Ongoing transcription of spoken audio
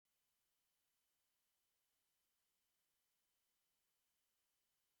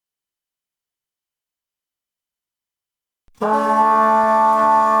Here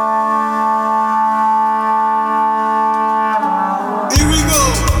we go.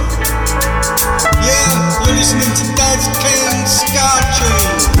 Yeah, you're listening to Dad's Kane Scar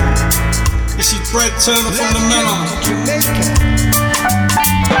Train. This is Brett Turner from the Melon.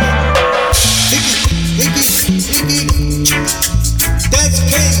 Higgy. Dad's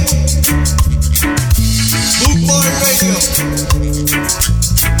Kane. Boot Boy Radio.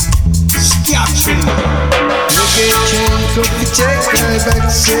 Scar Train. Reggae chain, could we take my back,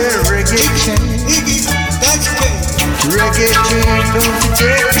 say reggae chain. Higgy. Dad's Kane. Reggae chain, could we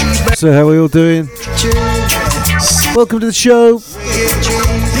take me back. So how are we all doing? Welcome to the show.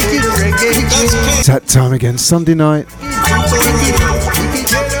 It's that time again, Sunday night.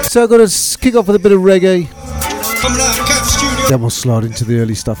 So I've got to kick off with a bit of reggae. Then we'll slide into the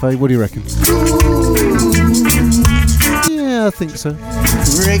early stuff, eh? What do you reckon? Yeah, I think so.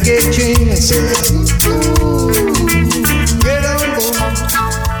 Reggae chain, I said, get on board.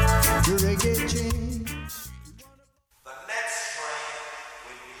 Reggae chain. The next train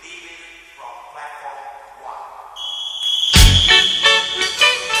will be leaving from platform 1.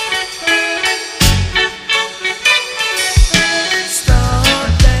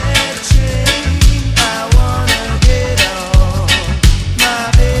 Start that train, I wanna get on.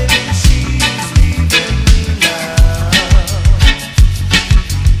 My baby, she's leaving me now.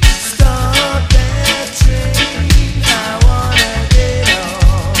 Start that train, I wanna get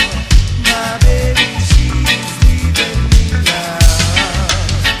on. My baby, she's leaving me now.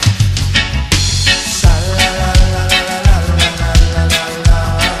 Sha la la la la la la la la la la.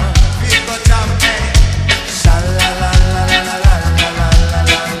 People jump in. Sha la la la la la la la la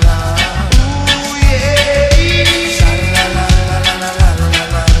la la. Ooh yeah. Sha la la la la la la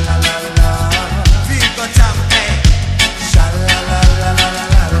la la la la. People jump in. Sha la la la la la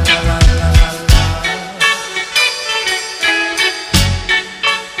la la la la la.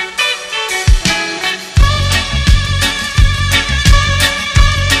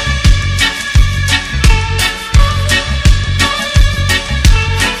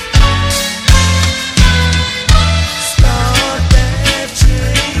 Start that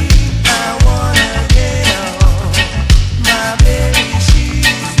train, I wanna get on. My baby,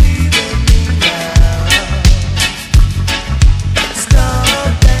 she's leaving me now.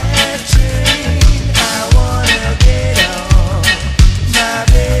 Start that train, I wanna get on. My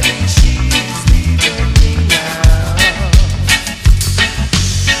baby, she's leaving me now.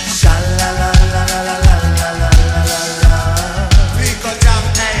 Sha la la la la la la la la la la. People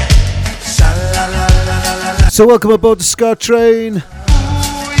jump in. Sha la la la la la la. So welcome aboard the Scar Train. Ooh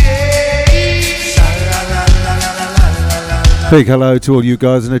yeah. Sha la la la la la la la la. Big hello to all you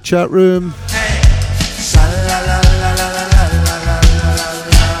guys in the chat room. Sha la la la la la la la la la la.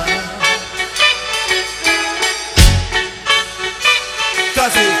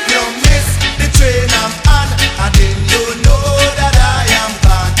 Cause if you miss the train I'm on, and then you know that I am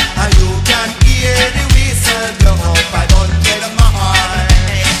gone, and you can hear the whistle blow 500 miles.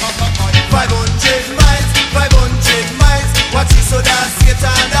 500 miles, 500 miles. What is so that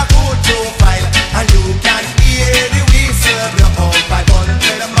Satan a good profile, and you can hear the whistle blow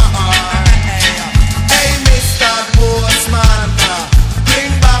 500 miles. Hey, Mr. Postman,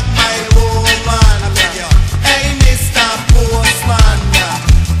 bring back my woman. Hey, Mr. Postman,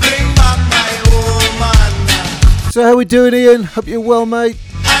 bring back my woman. So how we doing, Ian? Hope you're well, mate.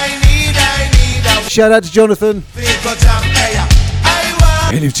 I need a Shout out to Jonathan. people jump here.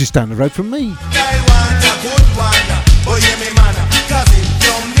 He lives just down the road from me. I want a good one. Oh, yeah, me man. Cause if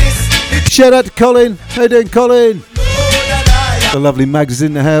you miss it, Shout out to Colin. How you doing, Colin? know that I The lovely Mags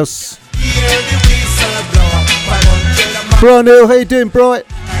in the house. hear the whistle blow 500 miles. Brian Hill, how you doing, Bright?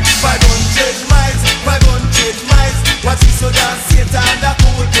 500 miles, 500 miles. What is so that Satan a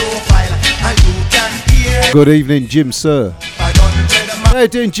good profile, and you can hear Good evening, Jim, sir. 500 miles. How you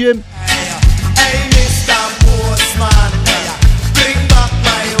doing, Jim? Hey, Mr. Postman, bring back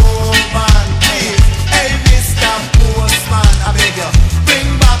my woman, please. Hey, Mr. Postman, I beg you, bring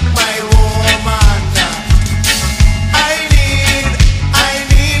back my woman. I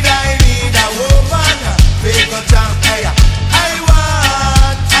need a woman. People jump here. I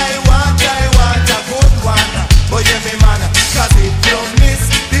want a good one. But yeah, me man, cause if you miss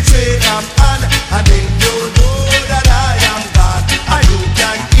the train I'm on, and then you know that I am gone, and you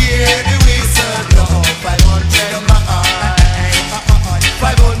can hear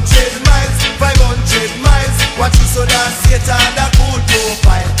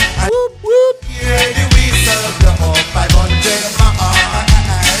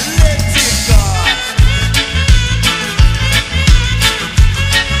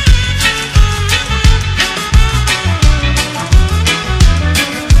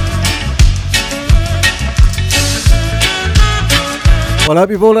Well, I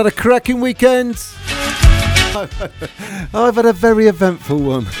hope you've all had a cracking weekend. I've had a very eventful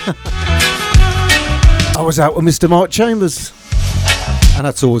one. I was out with Mr. Mark Chambers, and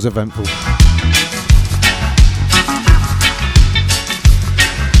that's always eventful.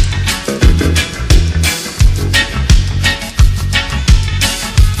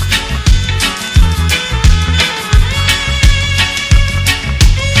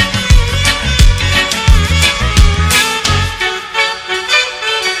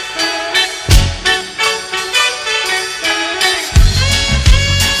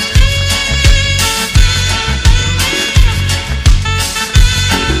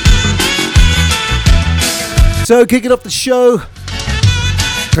 So, kicking off the show,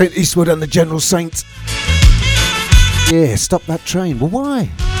 Clint Eastwood and the General Saint. Yeah, stop that train. Well, why?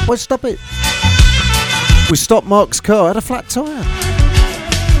 Why stop it? We stopped Mark's car, had a flat tyre.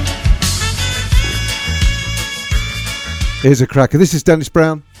 Here's a cracker. This is Dennis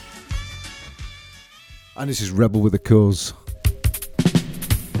Brown. And this is Rebel with a Cause.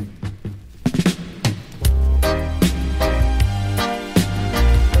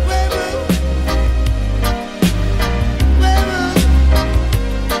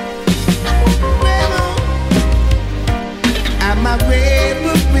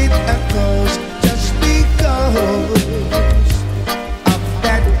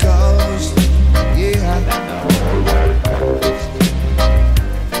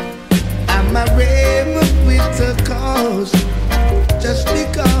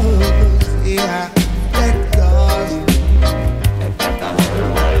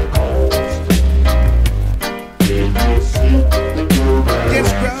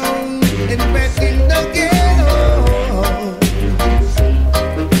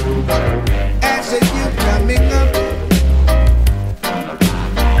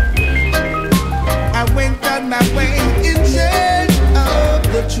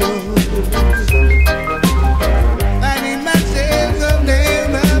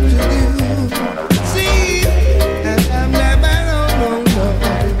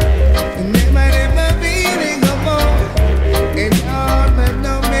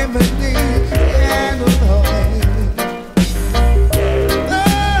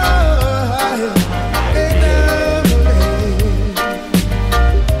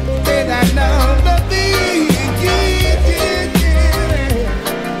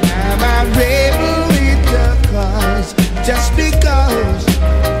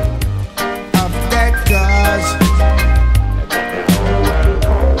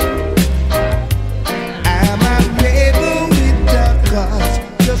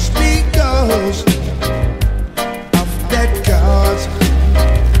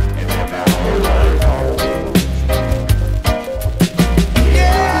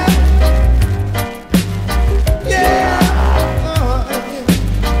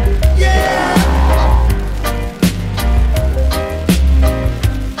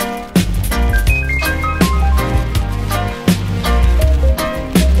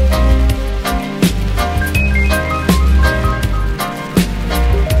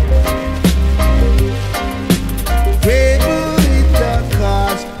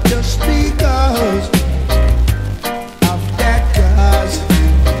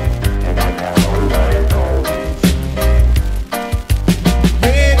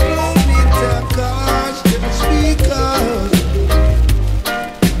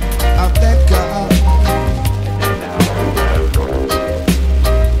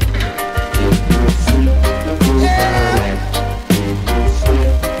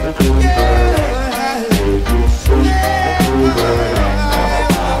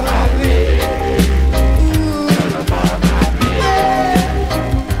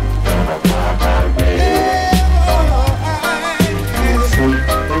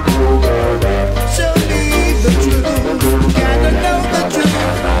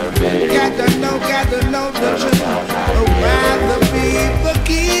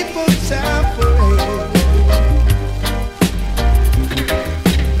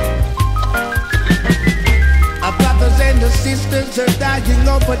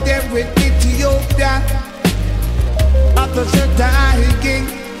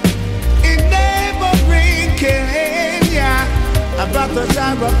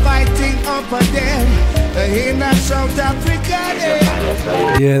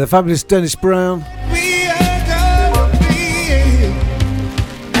 Yeah, the fabulous Dennis Brown.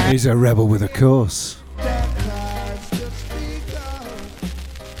 He's a rebel with a cause.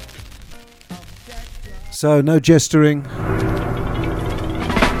 So, no gesturing.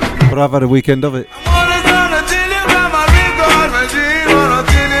 But I've had a weekend of it.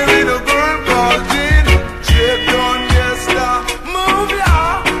 Move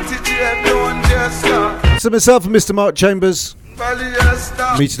So myself and Mr. Mark Chambers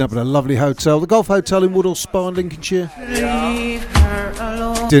Polyester. meeting up at a lovely hotel, the Golf Hotel in Woodhall Spa in Lincolnshire.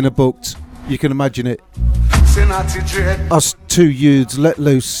 Dinner booked. You can imagine it. Senati dread. Us two youths let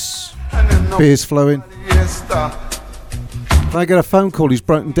loose, And then no beers flowing. polyester. And I get a phone call, he's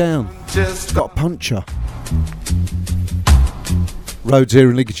broken down. Just Got a puncture. Roads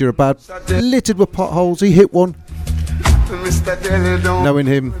here in Lincolnshire are bad, littered with potholes. He hit one, Mr. Deli don't. knowing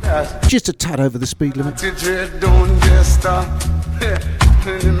him, just a tad over the speed limit. Senati dread don't just stop.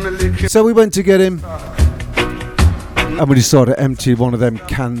 So we went to get him, and we decided to empty one of them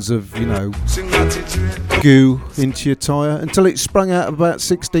cans of, you know, Senati dread. goo into your tyre until it sprung out of about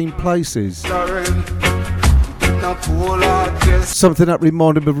 16 places. Now pull out just Something that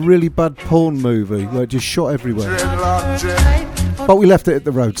reminded me of a really bad porn movie where it just shot everywhere. dreadlock dread. But we left it at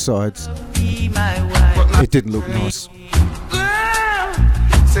the roadsides. It didn't look nice.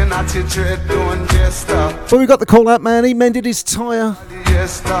 Senati dread don't just stop. But we got the call out man, he mended his tyre.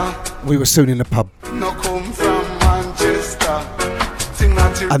 Yes, stop. We were soon in the pub, No come from Manchester.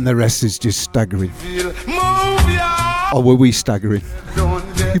 Senati and the rest is just staggering. feel. Move ya. Or were we staggering? Don't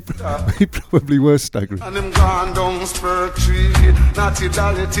just stop. We probably were staggering. And him gone down spur tree. Natty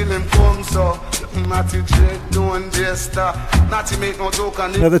dolly till him come so. Natty dread don't just stop. Natty make no joke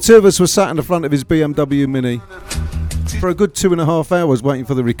and Now the two of us were sat in the front of his BMW Mini for a good 2.5 hours waiting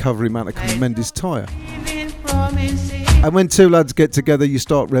for the recovery man to come and mend his tyre. And when two lads get together, you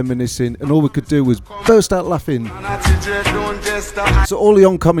start reminiscing, and all we could do was burst out laughing. Natty dread don't just stop. So all the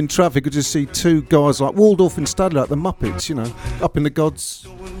oncoming traffic could just see two guys like Waldorf and Stadler, like the Muppets, you know, up in the gods,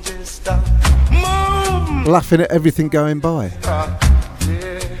 Don't just stop. Move. laughing at everything going by.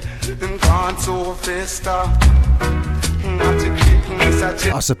 Yeah, him gone so fast. Natty kick me such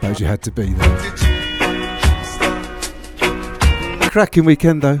a I suppose you had to be there. Cracking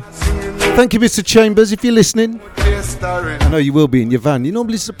weekend though. Thank you, Mr. Chambers, if you're listening. I know you will be in your van. You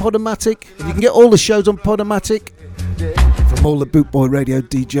normally listen to Podomatic. You can get all the shows on Podomatic from all the Bootboy Radio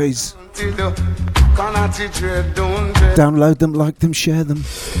DJs. Download them, like them, share them.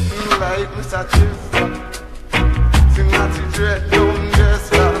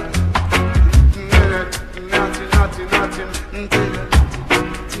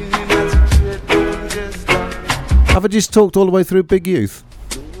 Have I just talked all the way through Big Youth?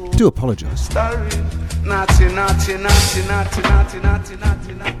 Do apologise. So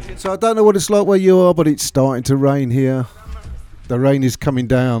I don't know what it's like where you are, but it's starting to rain here. The rain is coming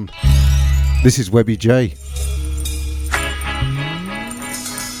down. This is Webby J.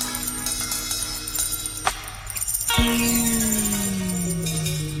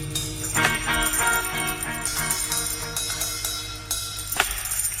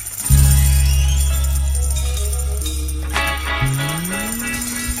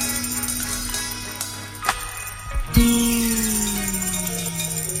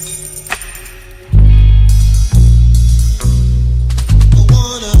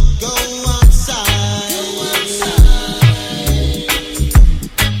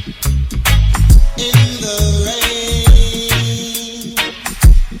 In the rain.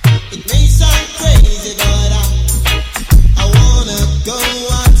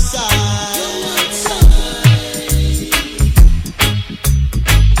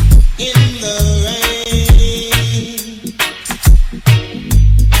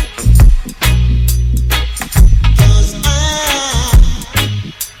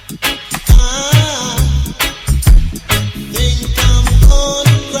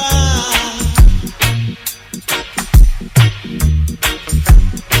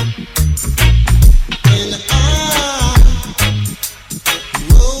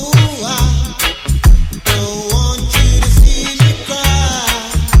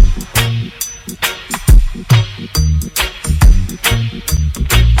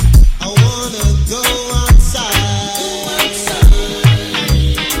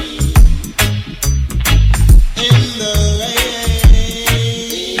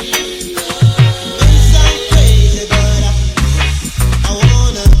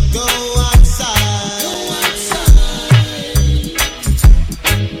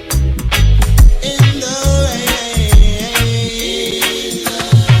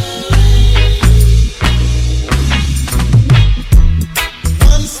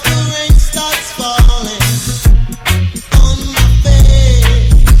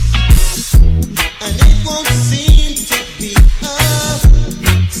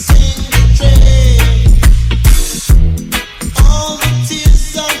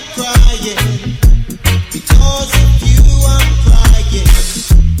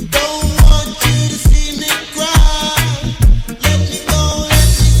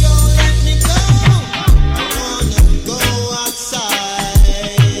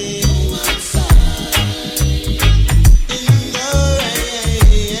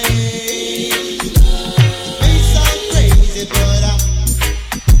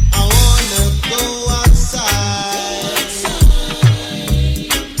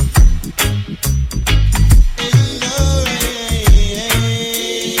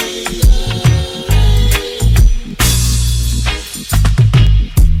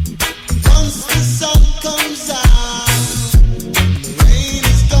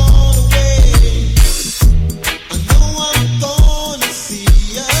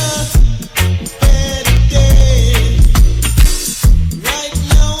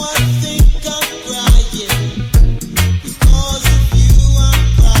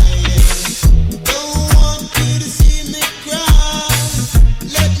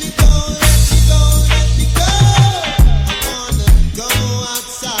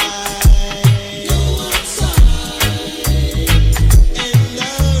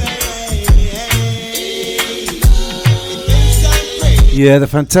 Yeah, the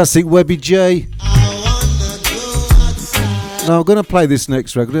fantastic Webby J. Now I'm going to play this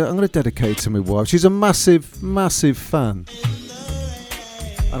next record. I'm going to dedicate it to my wife. She's a massive, massive fan.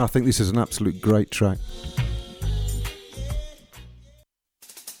 And I think this is an absolute great track.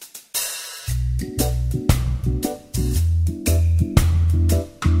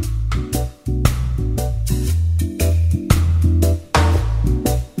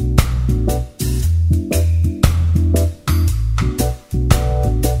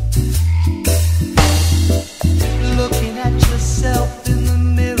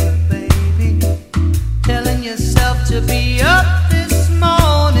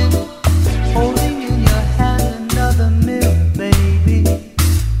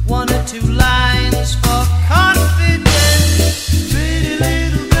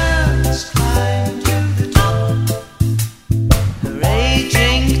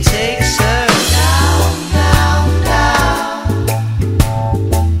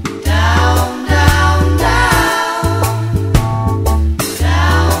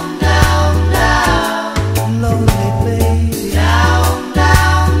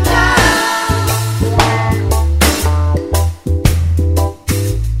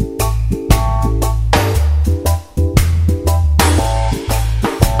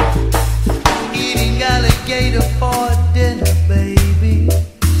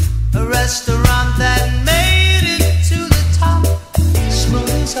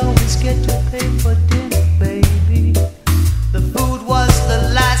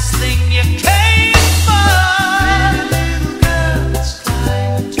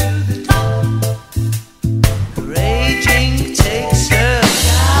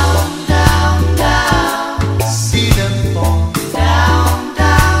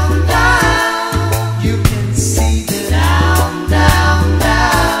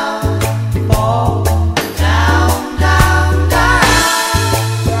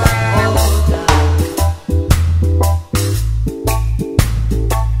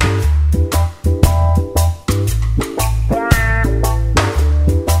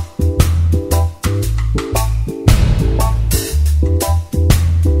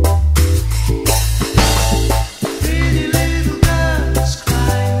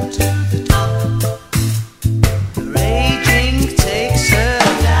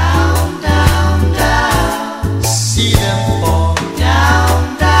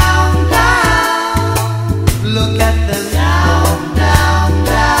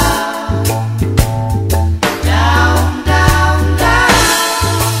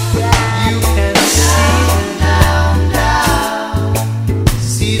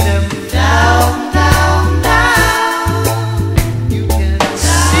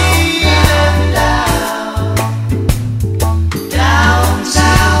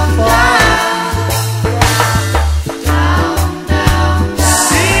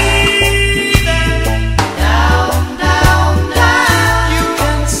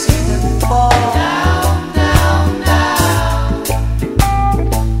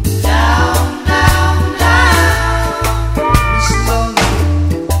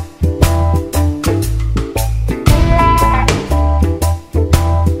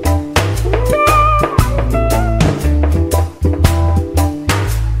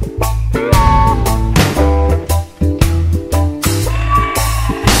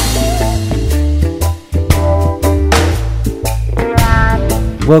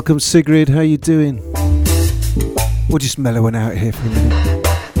 Welcome Sigrid, how you doing? We're just mellowing out here for a minute.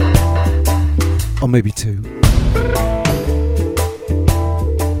 Or maybe two.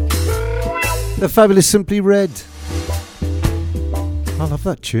 The fabulous Simply Red. I love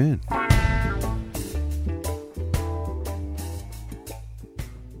that tune.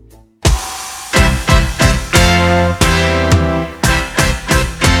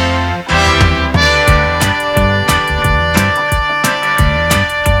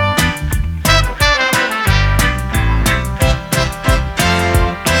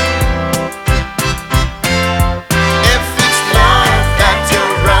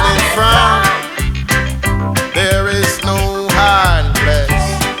 There is no hiding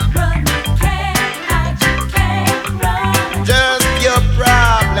place.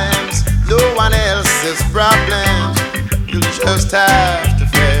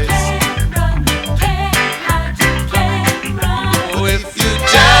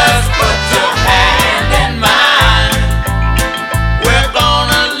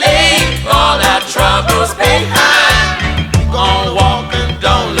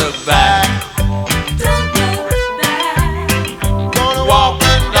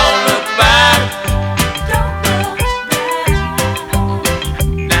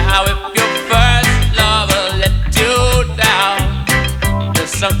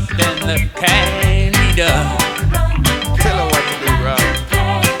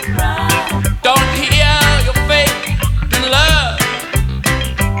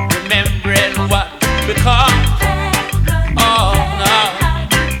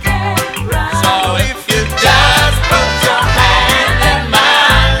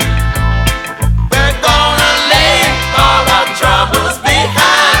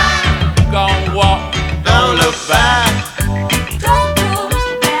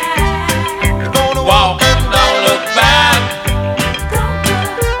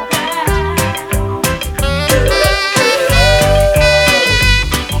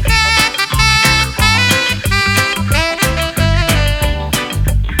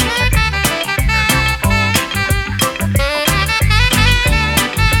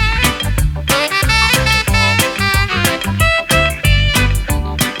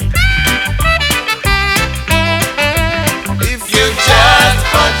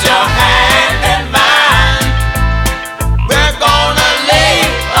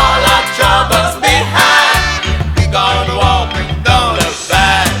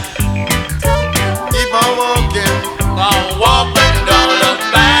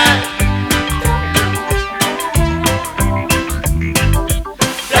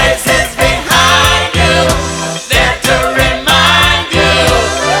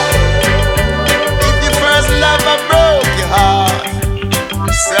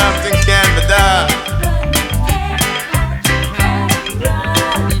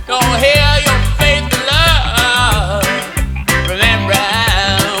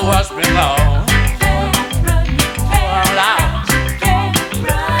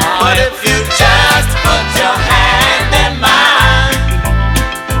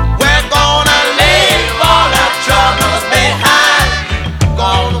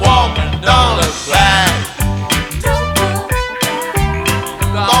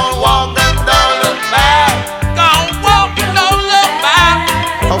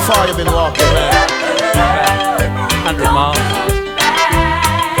 far you been walking, man? 100 miles.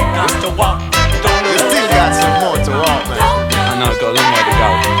 Just to walk. You still got some more to walk, man. I know, got a long way to go.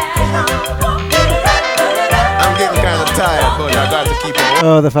 I'm getting kind of tired, but I got to keep on.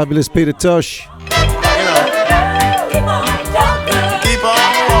 Oh, the fabulous Peter Tosh. You know. Keep on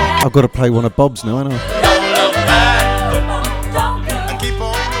walking. I've got to play one of Bob's now, haven't I? Keep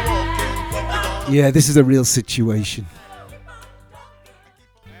on walking. Yeah, this is a real situation.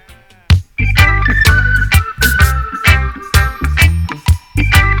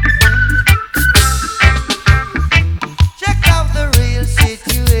 Check out the real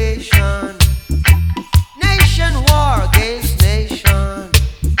situation. Nation war against nation.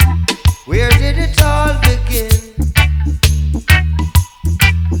 Where did it all begin?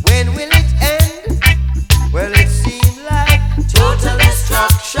 When will it end? Well, it seemed like total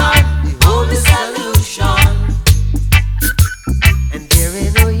destruction, the only solution. And there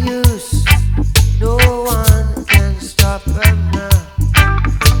ain't no use, no one can stop them now.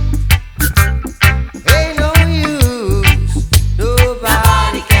 Ain't no use,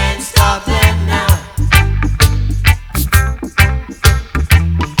 nobody can stop them now.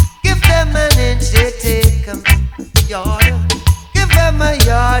 Give them an inch, they take a yard. Give them a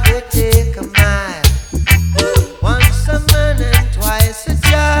yard, they take a mile. Once a man and twice a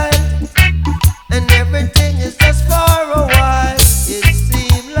child, and everything is just for a while. It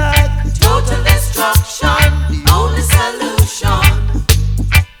seemed like total destruction, the only solution.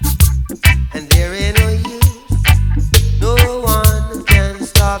 And there ain't no use, no one can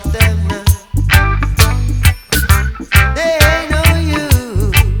stop them now. There ain't no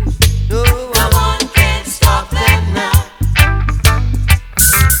use, no one can stop them now.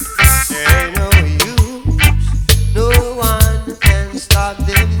 There ain't no use, no one can stop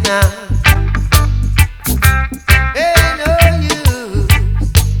them now. Ain't no use,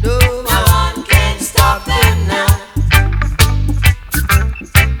 no one can stop them now.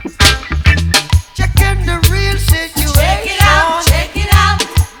 Checking the real situation. Check it out.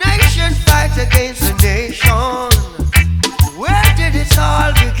 Nation fights against a nation. Where did it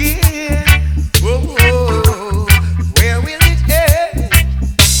all begin? Whoa, where will it end?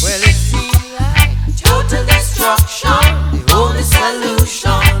 Well, it seems like total destruction, the only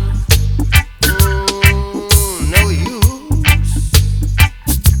solution. No use,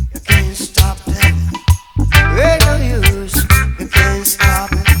 you can't stop them. Ain't no use, you can't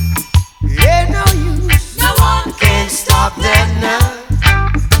stop it. Ain't no use, no one can stop them now.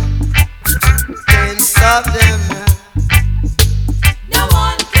 Can't stop them now. No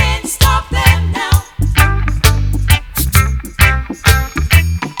one can stop them now.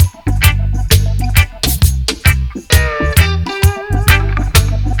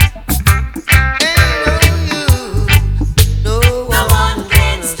 No one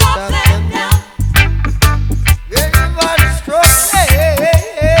can stop them now. Everybody's struggling.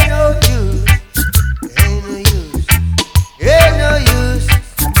 Ain't no use. Ain't no use. Ain't no use.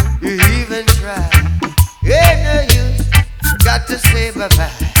 You even try. Ain't no use. Got to say bye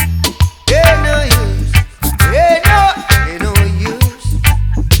bye. Ain't no use. Ain't no use.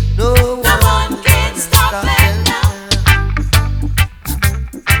 No one can stop them now.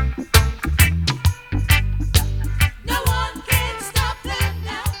 No one can stop them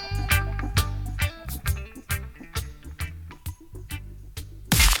now.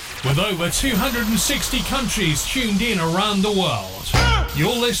 With over 260 countries tuned in around the world,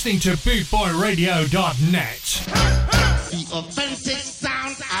 you're listening to bootboyradio.net. The authentic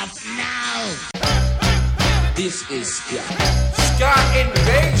sound of now. This is Ska. Ska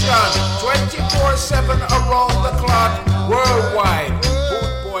Invasion, 24/7 around the clock, worldwide.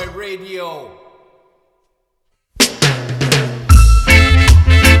 Boot Boy Radio.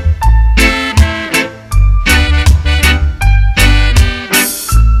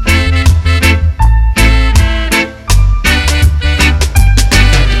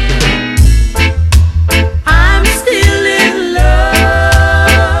 I'm still in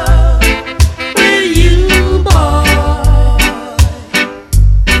love with you, boy.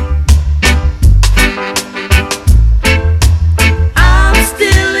 I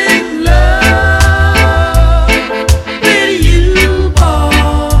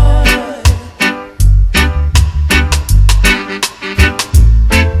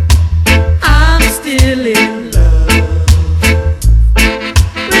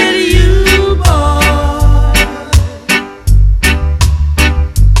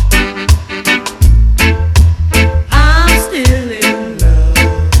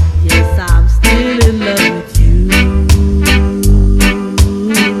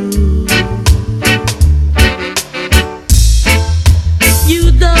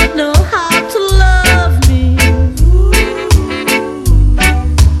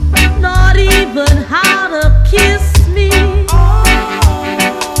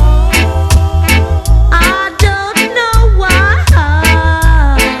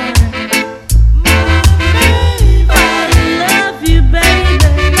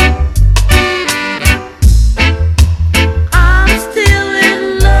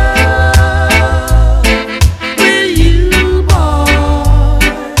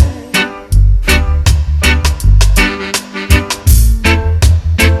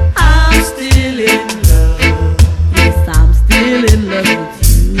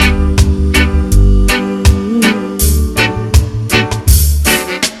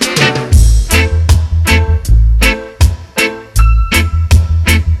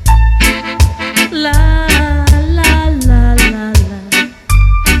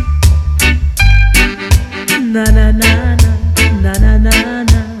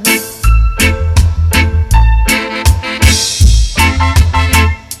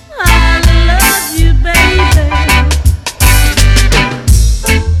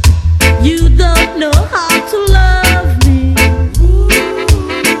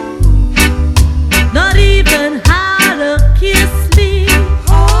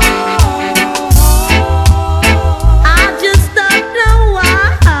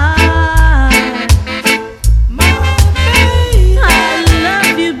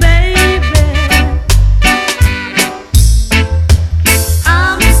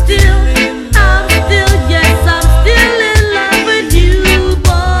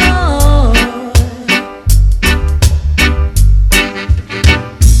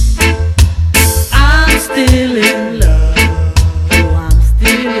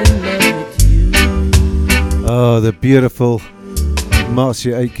beautiful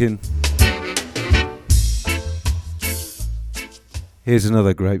Marcia Aitken. Here's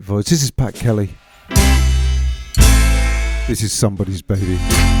another great voice. This is Pat Kelly. This is Somebody's Baby.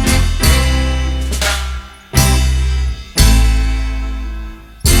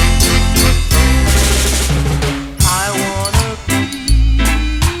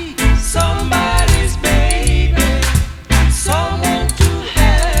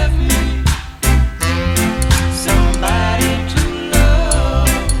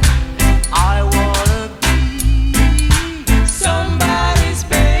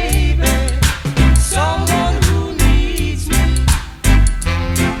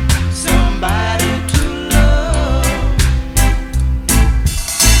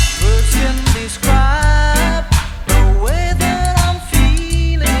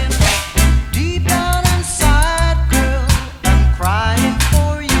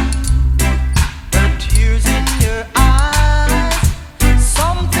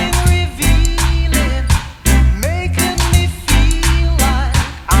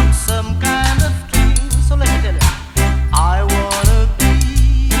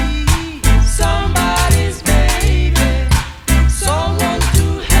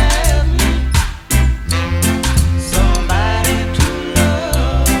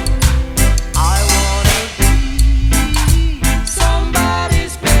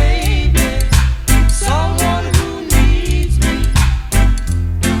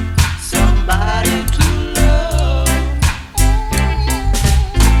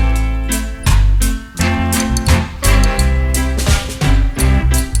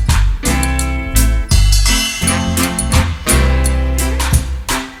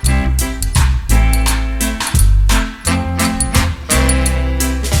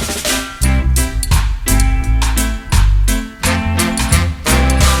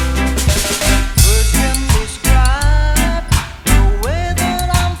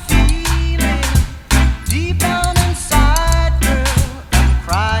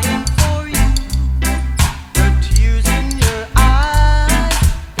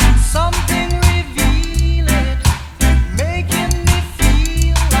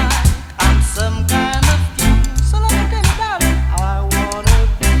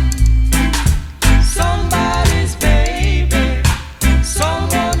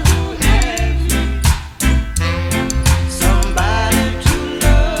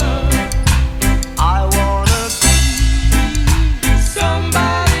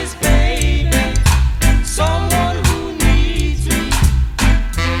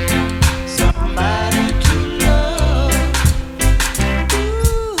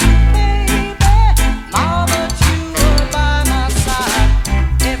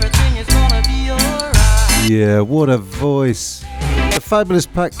 Yeah, what a voice. The fabulous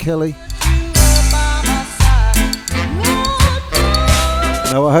Pat Kelly.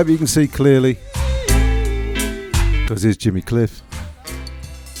 Now I hope you can see clearly, because here's Jimmy Cliff.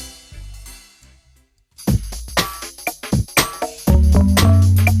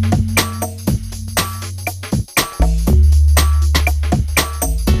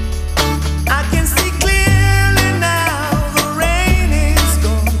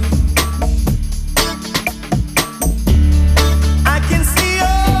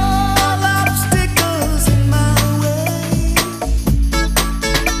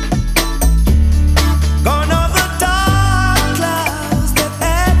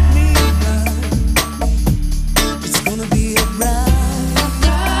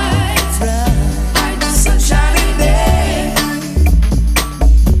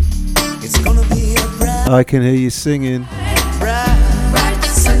 I can hear you singing. Bright,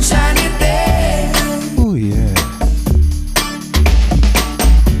 sunshiny day. Oh yeah.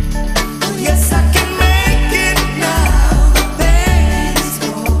 Yes, I can make it now. Thanks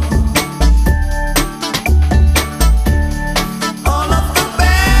all of the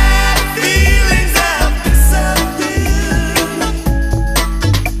bad feelings have disappeared.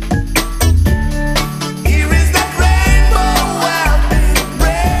 Here is that rainbow I've been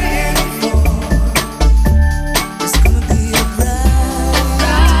praying for. It's gonna be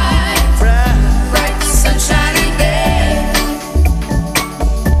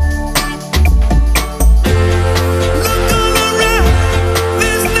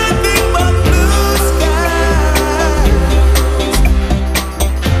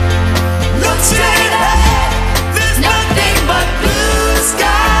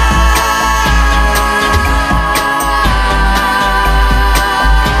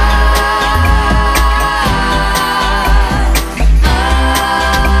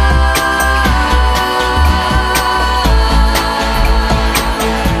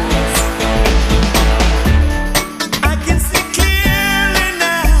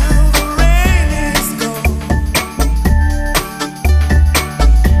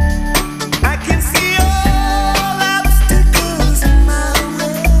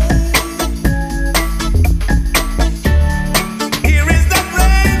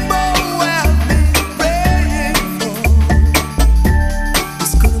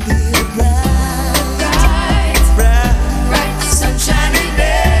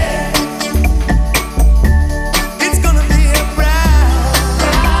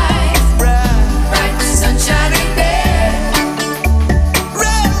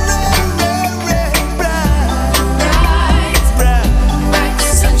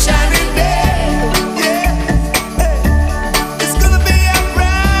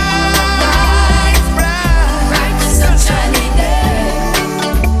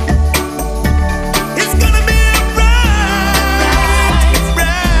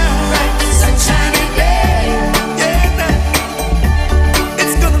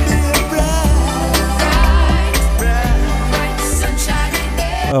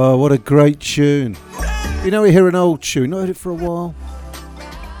Oh, what a great tune. You know, we hear an old tune, not heard it for a while.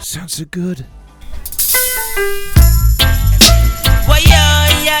 Sounds so good. Well, yeah.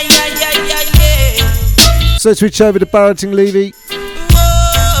 So let's switch over to Barretting Levy.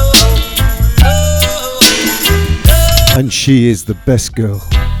 And she is the best girl.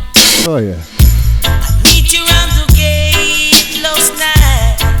 Oh, yeah. Meet you around the gate last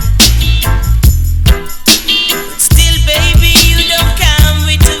night. But still, baby, you don't come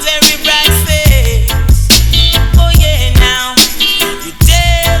with a very bright face. Oh, yeah, now you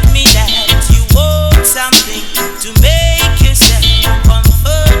tell me that you want something to make yourself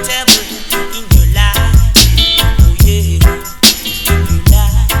comfortable in your life. Oh, yeah, in your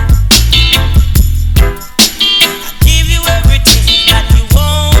life. I give you everything that you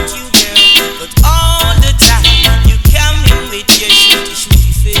want, you girl, but all the time you come in with your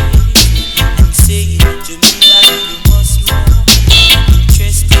shooty face and say to me that you must more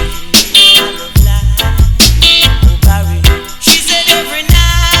interested in me than love life. Oh, Barry, she said every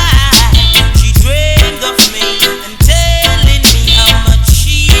night she dreamed of me and telling me how much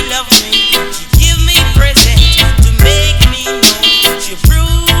she loved me. She give me presents to make me know she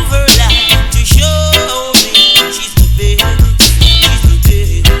prove her life to show me she's the best, she's the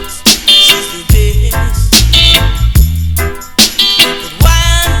best, she's the best. But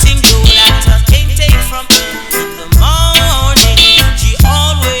one thing though that I can't take from her, in the morning she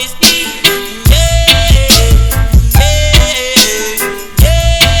always be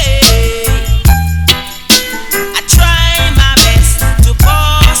I try my best to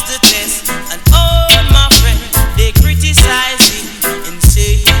pass the test, and all my friends they criticize it and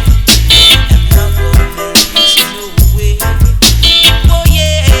say I'm not gonna reach no way. Oh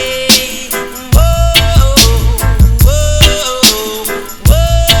yeah, whoa.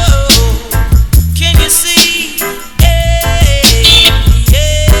 Can you see?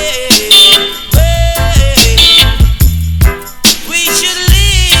 We should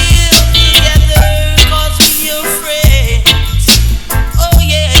live together 'cause we are friends. Oh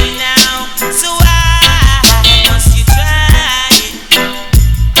yeah, now, so why must you try it?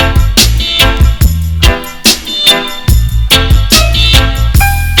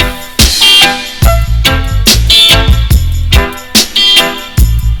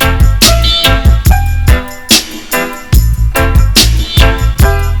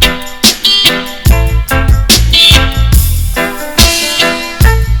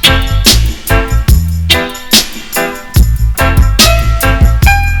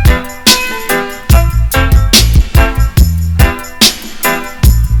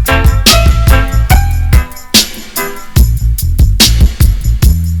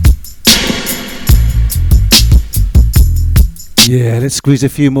 Yeah, let's squeeze a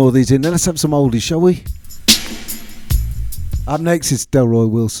few more of these in. Then let's have some oldies, shall we? Up next is Delroy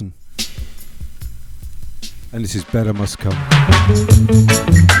Wilson. And this is Better Must Come.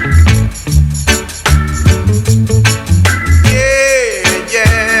 Yeah.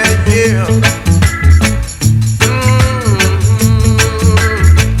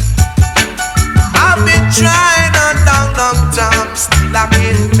 I've been trying a long time, still I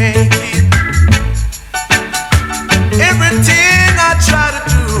can't make it. Everything I try to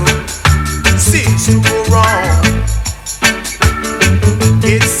do seems to go wrong.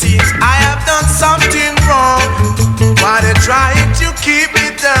 It seems I have done something wrong. Why they trying to keep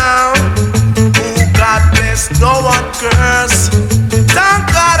me down? Oh, God bless, no one curse. Thank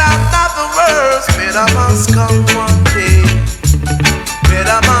God I'm not the worst. Better must come one day.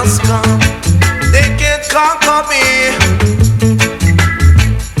 Better must come. They can't conquer me.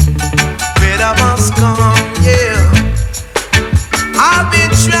 Better must come, yeah. I've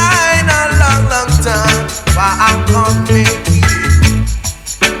been trying a long time, but I can't make it.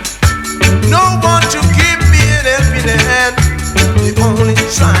 No one to give me an helping hand. They only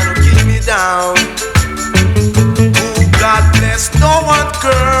trying to keep me down. Oh, God bless, no one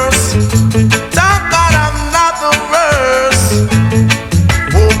curse. Thank God I'm not the worst.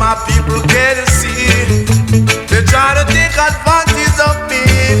 Oh, my people can't see. They try to take advantage of me.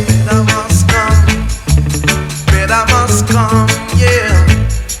 Better must come. Better must come, yeah.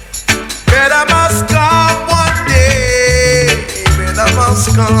 Better must come one day. Better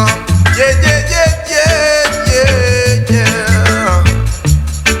must come. Yeah.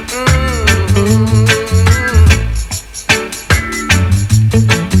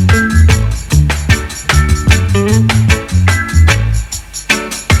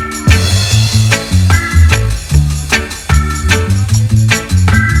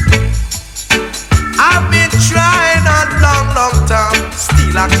 I've been trying a long time,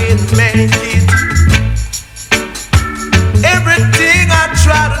 still I can't make it. Everything I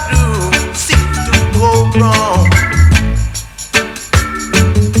try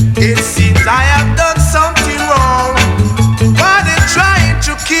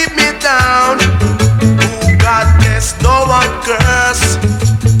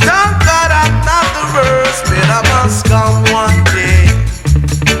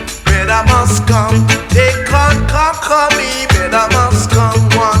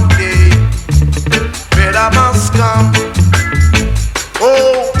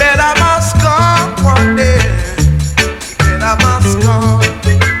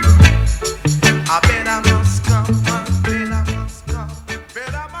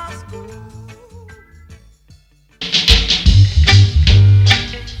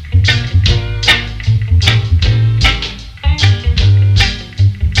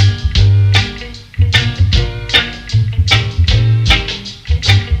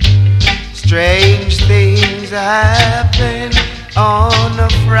on a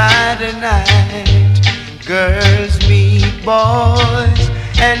Friday night. Girls meet boys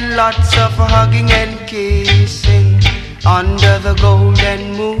and lots of hugging and kissing under the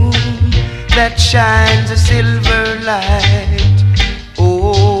golden moon that shines a silver light.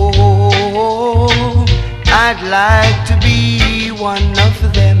 Oh, I'd like to be one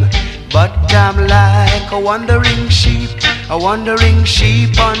of them, but I'm like a wandering sheep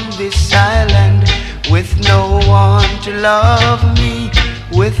on this island, with no one to love me,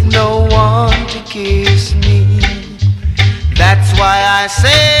 with no one to kiss me. That's why I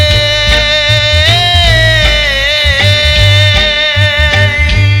say,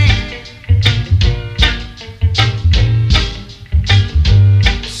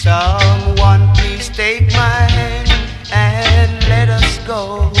 someone please take my hand and let us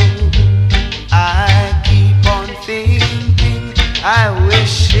go. I keep on thinking, I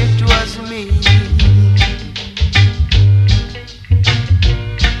wish it was me.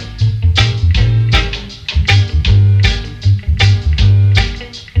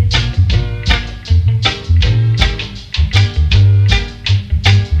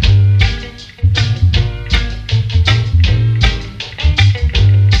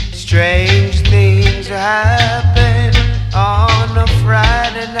 Strange things happen on a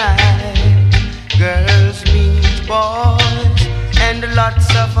Friday night. Girls meet boys and lots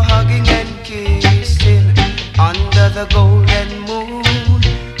of hugging and kissing under the golden moon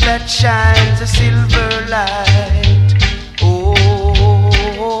that shines a silver light.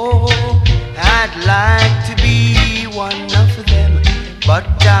 Oh, I'd like to be one of them, but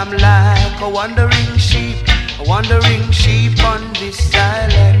I'm like a wandering sheep on this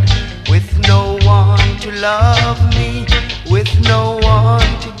island, with no one to love me, with no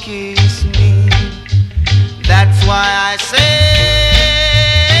one to kiss me. That's why I say,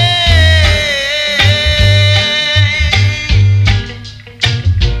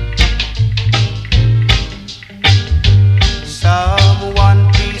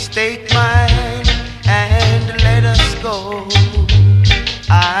 someone please take my hand and let us go.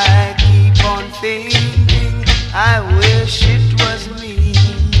 I keep on thinking, I wish it was me.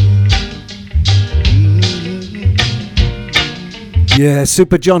 Yeah,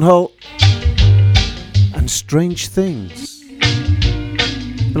 Super John Holt and Strange Things.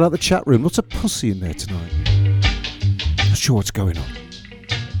 But like the chat room, lots of pussy in there tonight. Not sure what's going on.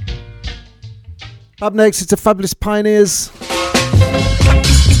 Up next, it's the Fabulous Pioneers.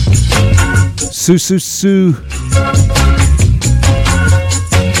 Sue, Sue, Sue.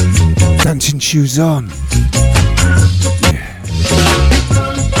 Dancing shoes on.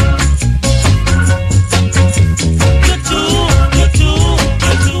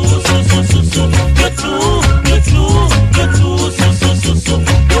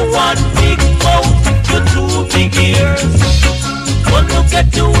 One look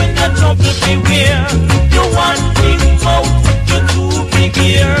at you in the trouble beware. You want big mouth, you too big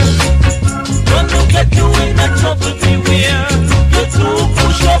ears. One look at you in the trouble beware. You too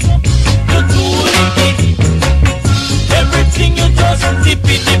push up, you too licky. Everything you just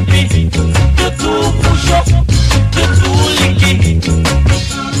dippy dippy. You too push up, you too licky.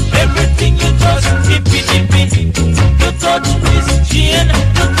 Everything you just dippy dippy. You touch Miss Jane,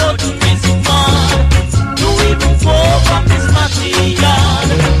 you touch Miss Man. You even go from Miss Matillon.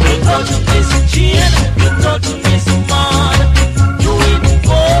 You touch Miss Jane, you touch Miss Man. You even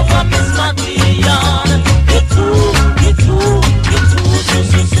go from Miss Matillon. You too, you too, you too, so,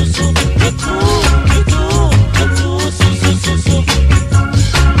 so, so, so. You too, you too, you too, so, so, so, so.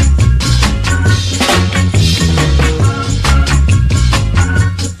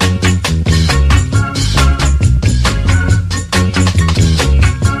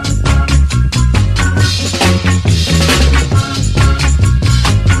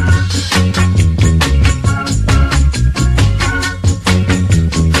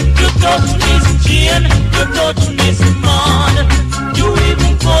 You touch Miss Man, you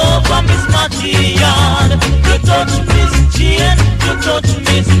even go for Miss Matillon. You touch Miss Jane, you touch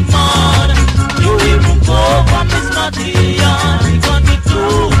Miss Man, you even go for Miss Matillon. Because you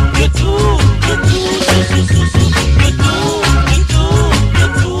do, so, so, so, so. You do,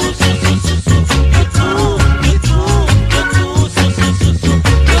 so, so, so, so. You do, so, so, so, so.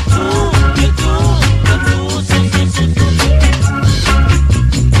 You do, so, so, so, so.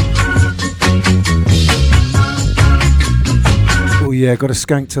 Oh yeah, got a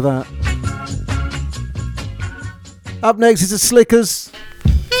skank to that. Up next is the Slickers.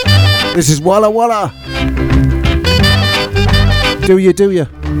 This is Walla Walla. Do you, do you?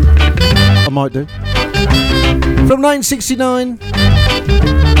 I might do. From 1969.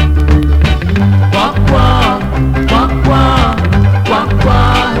 Walk, walk, walk, walk, walk, walk.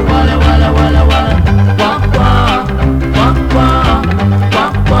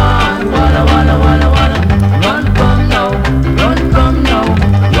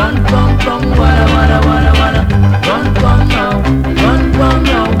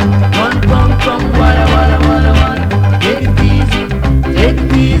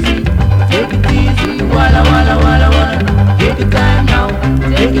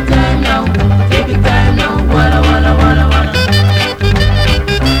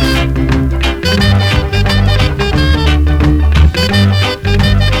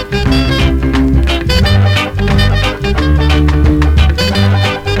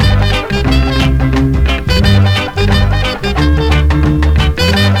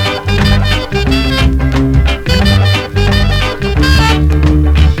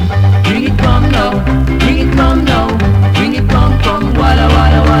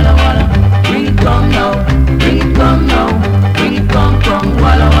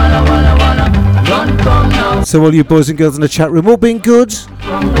 So all you boys and girls in the chat room, all being good?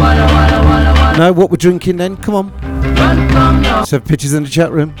 No, what we're drinking then? Come on. Let's have pictures in the chat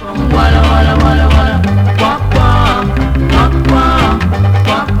room.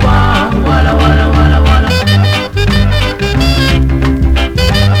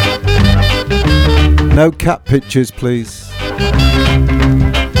 No cat pictures, please.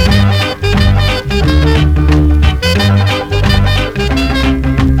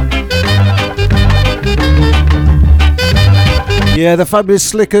 Yeah, the fabulous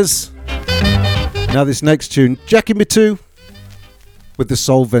Slickers. Now this next tune, Jackie Me Too with the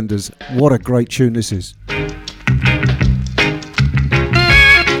Soul Vendors. What a great tune this is.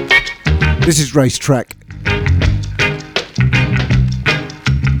 This is Racetrack.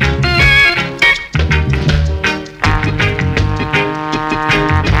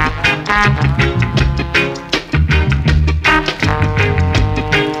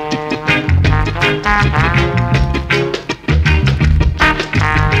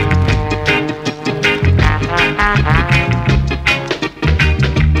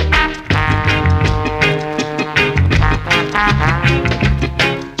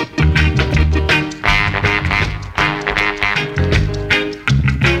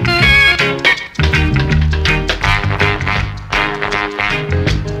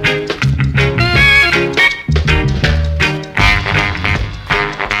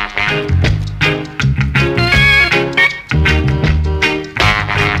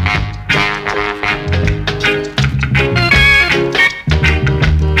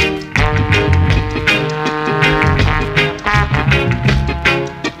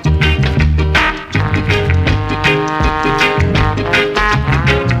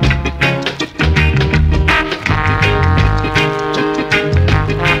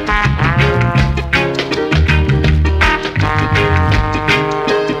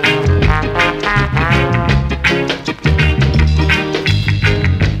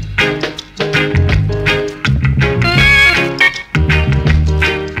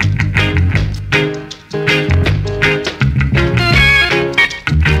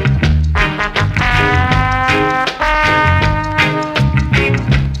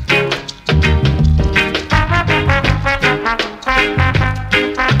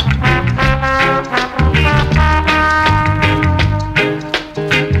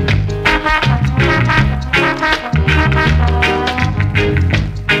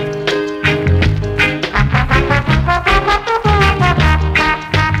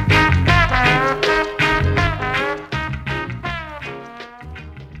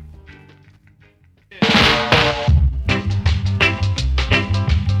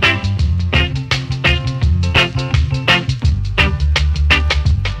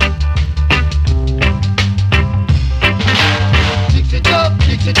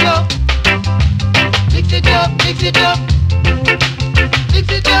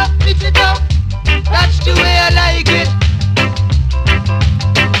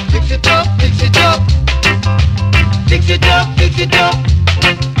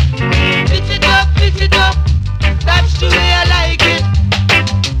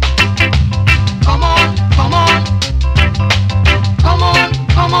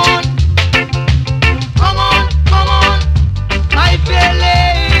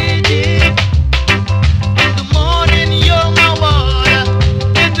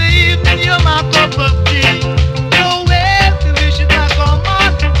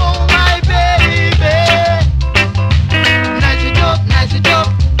 Nice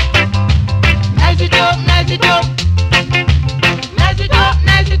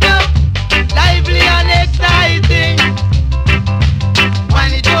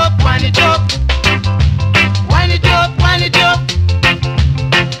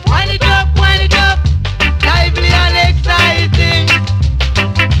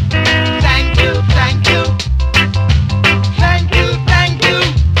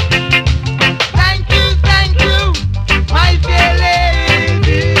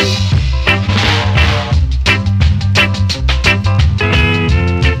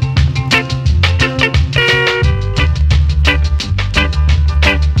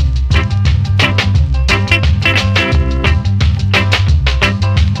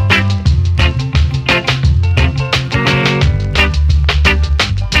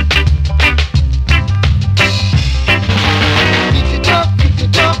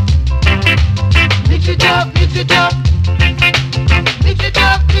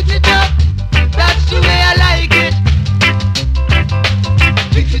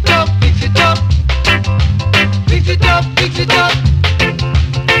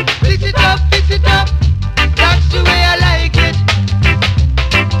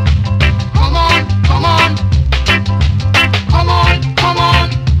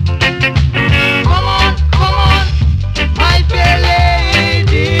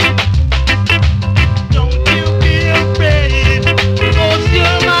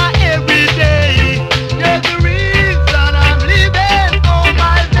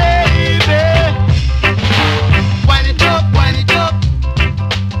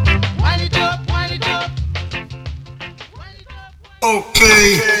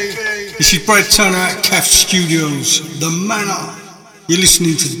This is Brad Turner at CAF Studios, The Manor. You're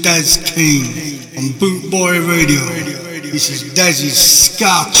listening to Daz Kane on Boot Boy Radio. This is Daz's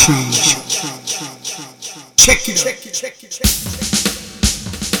Scar Train. Check it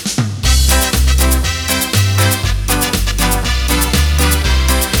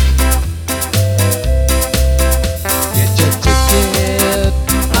out.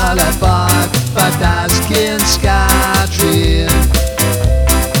 All about Daz Kane Scar Train.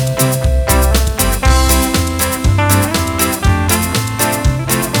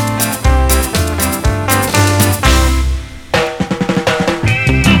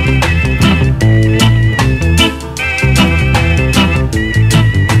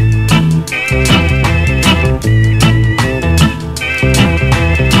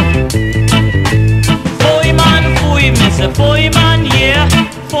 Boy man, yeah,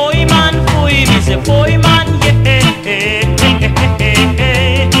 boy man, boy, me say boy man, yeah.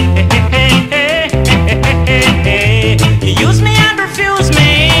 You use me and refuse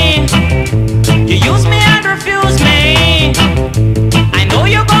me. You use me and refuse me. I know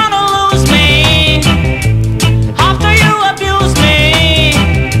you're gonna lose me after you abuse me.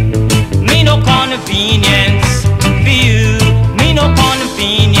 Me no convenience for you. Me no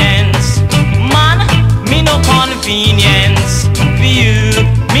convenience, man. Me no convenience for you.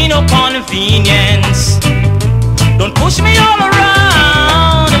 Me no convenience. Don't push me all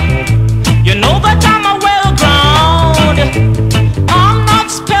around. You know that I'm a well ground. I'm not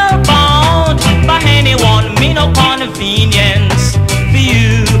spellbound by anyone. Me no convenience for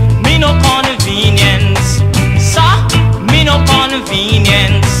you. Me no convenience. Sir, me no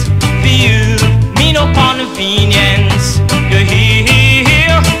convenience for you. Me no convenience. You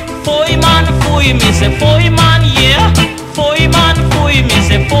hear? Foy man, foy me say foy man, yeah. Foy man, foy me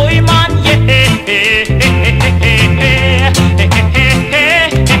say foy man, yeah.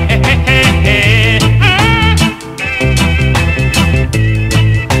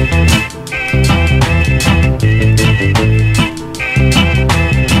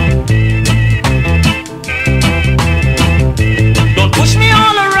 Don't push me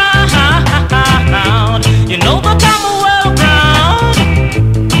all around. You know that I'm a well ground.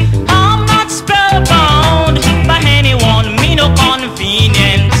 I'm not spellbound by anyone. Me no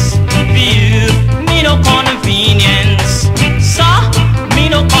convenience for you. Me no convenience. Sir, me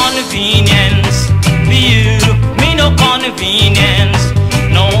no convenience for you. Me no convenience.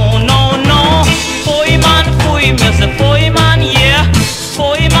 No, no, no. Foy man, foy me say foy man, yeah.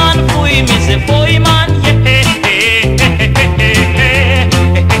 Foy man, foy me say foy man, yeah.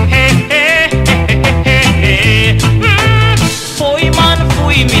 Foy man,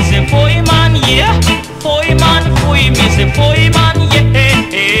 foy me say foy man, yeah. Foy man, foy me say foy man, yeah.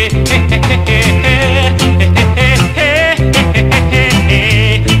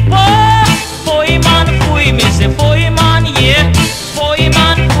 Oh, foy man, foy me say foy man, yeah. Foy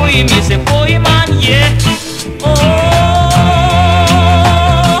man, foy me say foy man, yeah. Oh,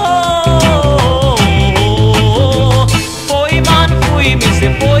 foy man, foy me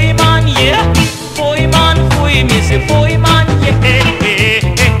say foy man, yeah. Foy man, foy me say foy man, yeah.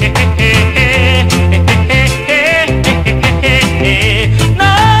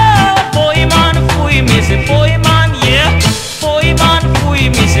 No, foy man, foy me say foy man, yeah. Foy man, foy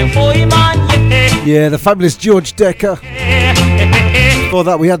me say foy man, yeah. Yeah, the fabulous George Decker. Before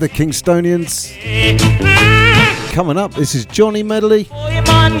that, we had the Kingstonians. Coming up, this is Johnny Medley. Foy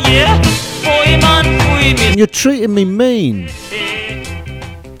man, yeah. Foy man, foy me. And you're treating me mean.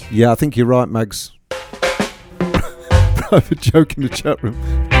 Yeah, I think you're right, Mags. Private joke in the chat room.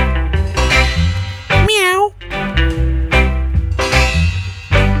 Meow.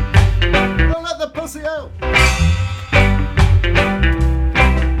 Don't let the pussy out.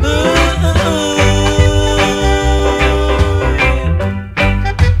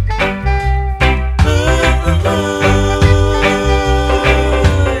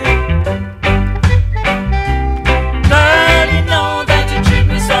 Girl, you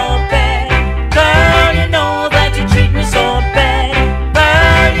know that you treat me so bad.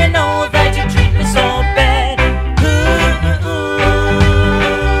 Girl,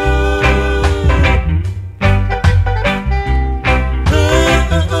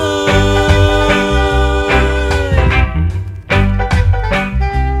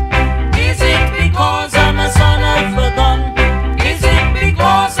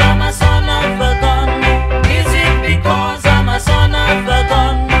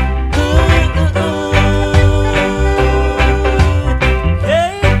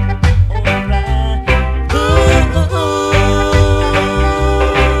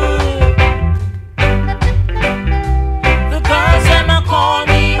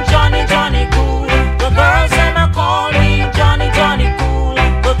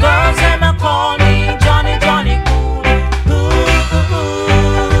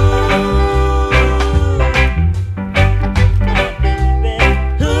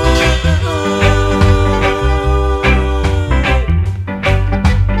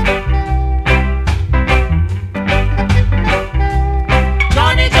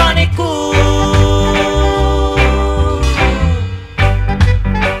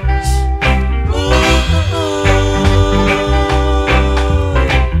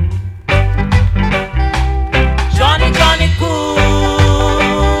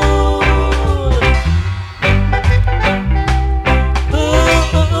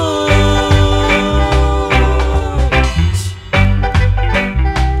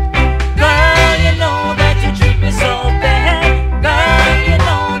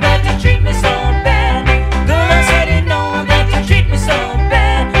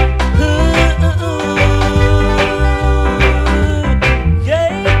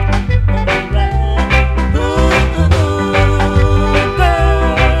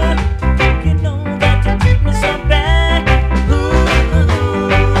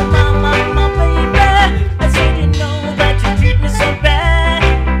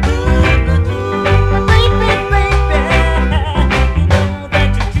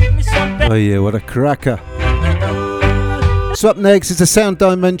 yeah, what a cracker. So up next is the Sound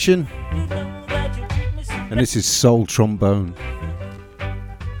Dimension. And this is Soul Trombone.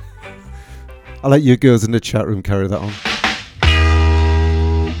 I'll let you girls in the chat room carry that on.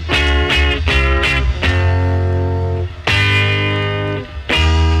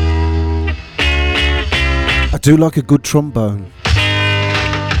 I do like a good trombone.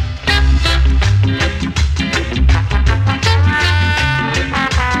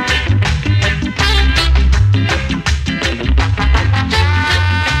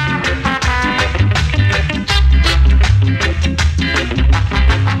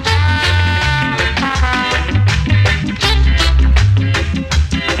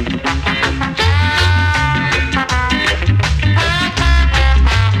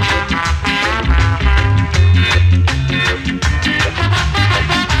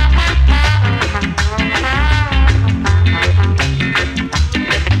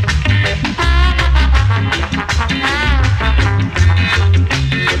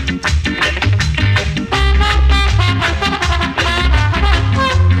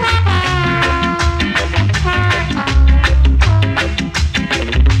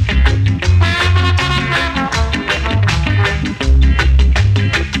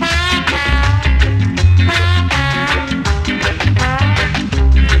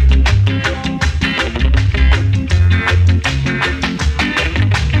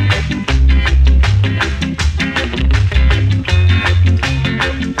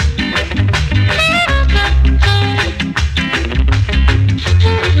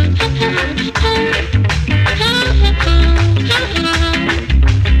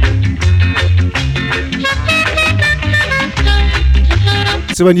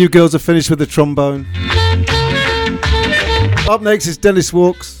 So when you girls are finished with the trombone, up next is Dennis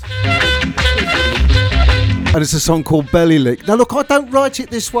Walks, and it's a song called Belly Lick. Now look, I don't write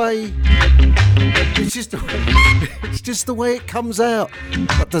it this way. It's just the way it comes out.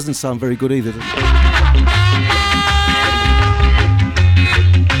 That doesn't sound very good either, does it?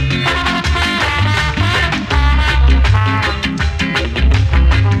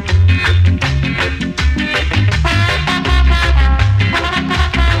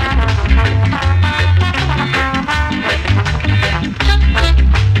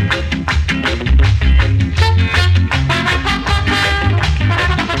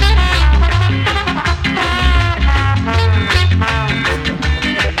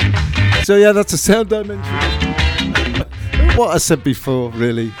 So yeah, that's a Sound Dimension. What I said before,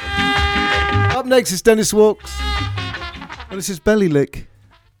 really. Up next is Dennis Walks, and this is Belly Lick.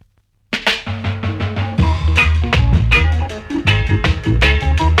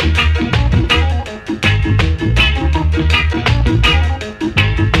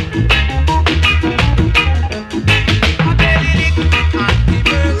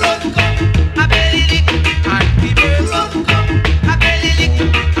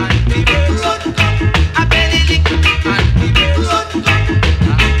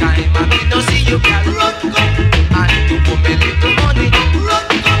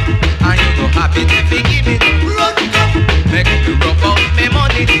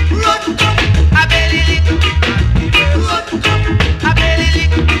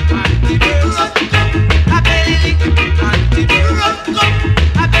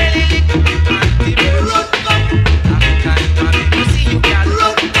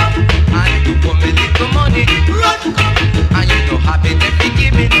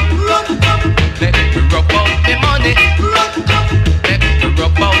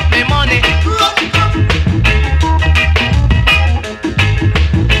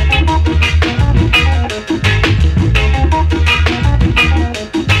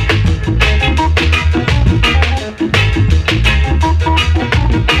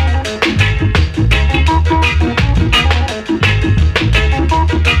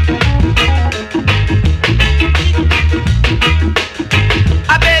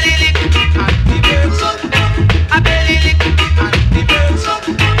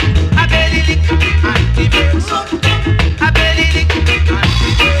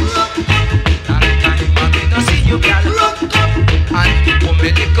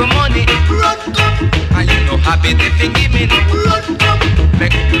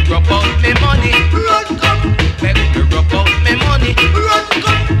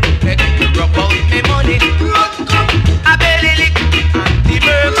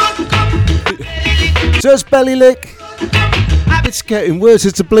 Just Belly Lick. It's getting worse.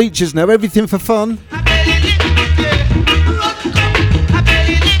 It's the Bleachers now. Everything for fun.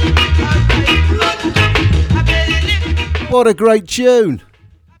 What a great tune.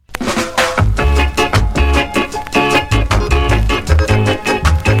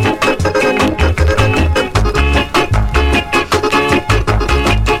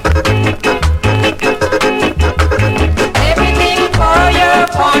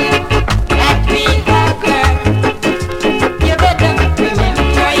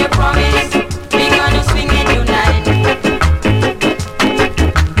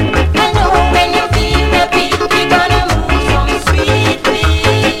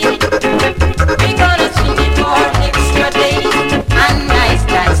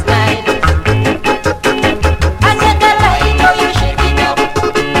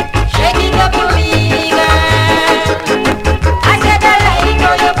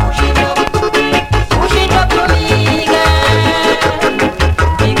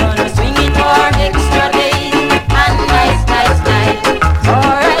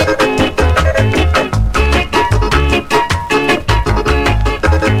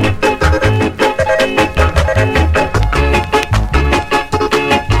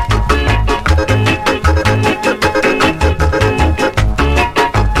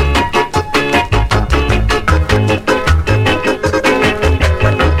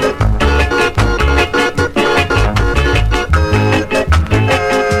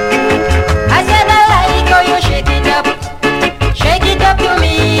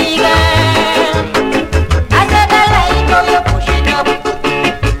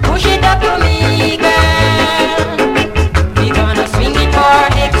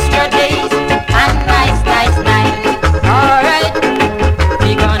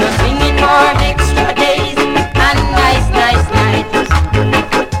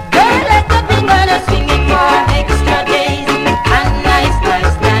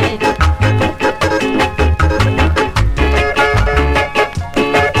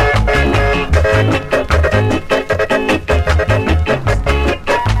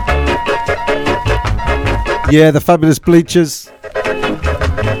 Yeah, the Fabulous Bleachers.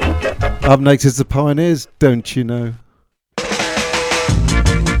 Up next is the Pioneers, don't you know?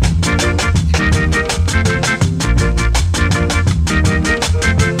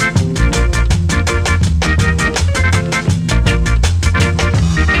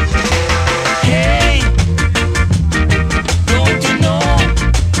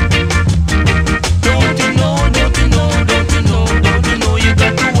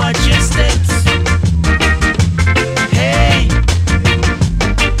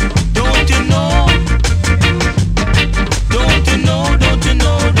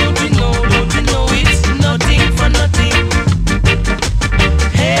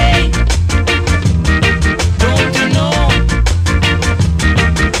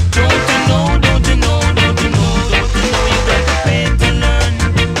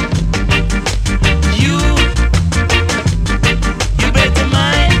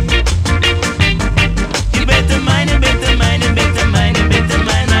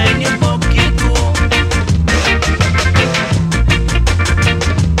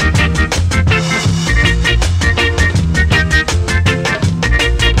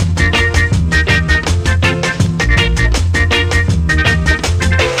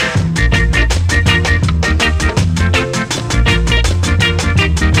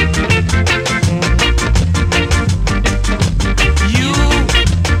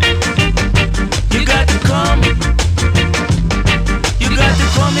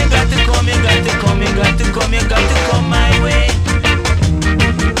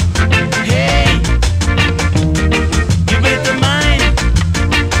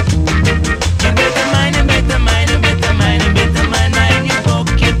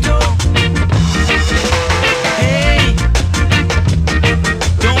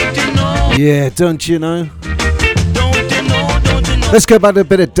 Yeah, don't you know? Let's go back to a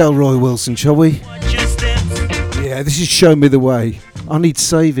bit of Delroy Wilson, shall we? Yeah, this is Show Me the Way. I need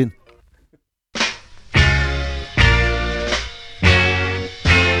saving.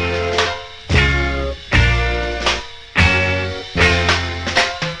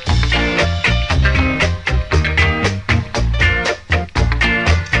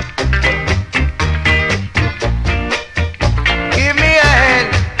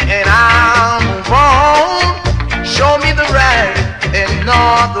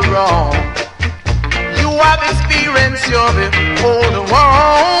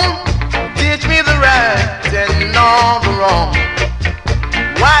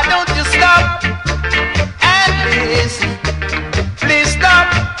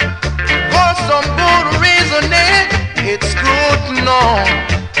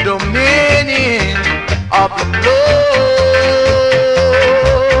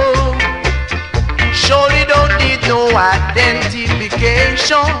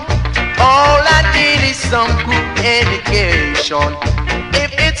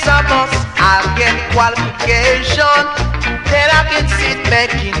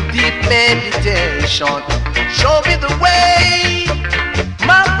 Show me the way,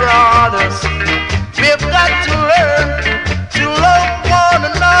 my brothers. We've got to learn to love one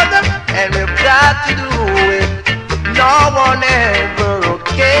another, and we've got to do it. No one ever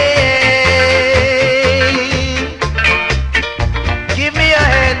okay. Give me a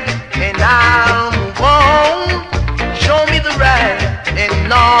hand and I'll move on. Show me the right and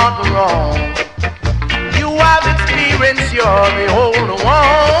not the wrong. You have experience, you're the older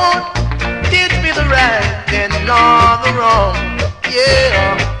one. Teach me the right and not the wrong.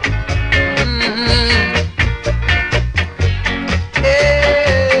 Yeah.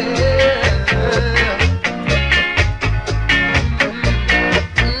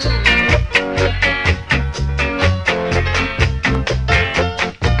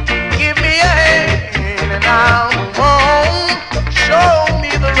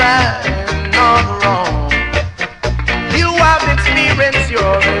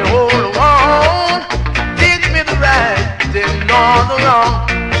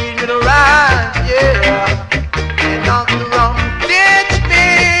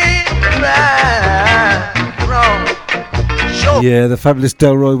 Yeah, the fabulous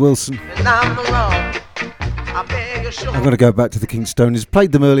Delroy Wilson. I'm going to go back to the Kingstoners.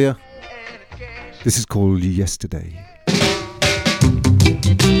 Played them earlier. This is called Yesterday.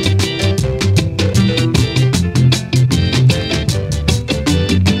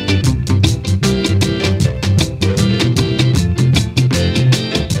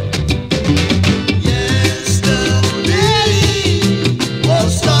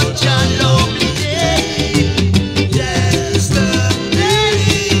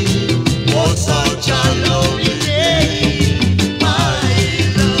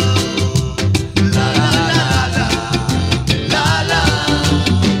 La la la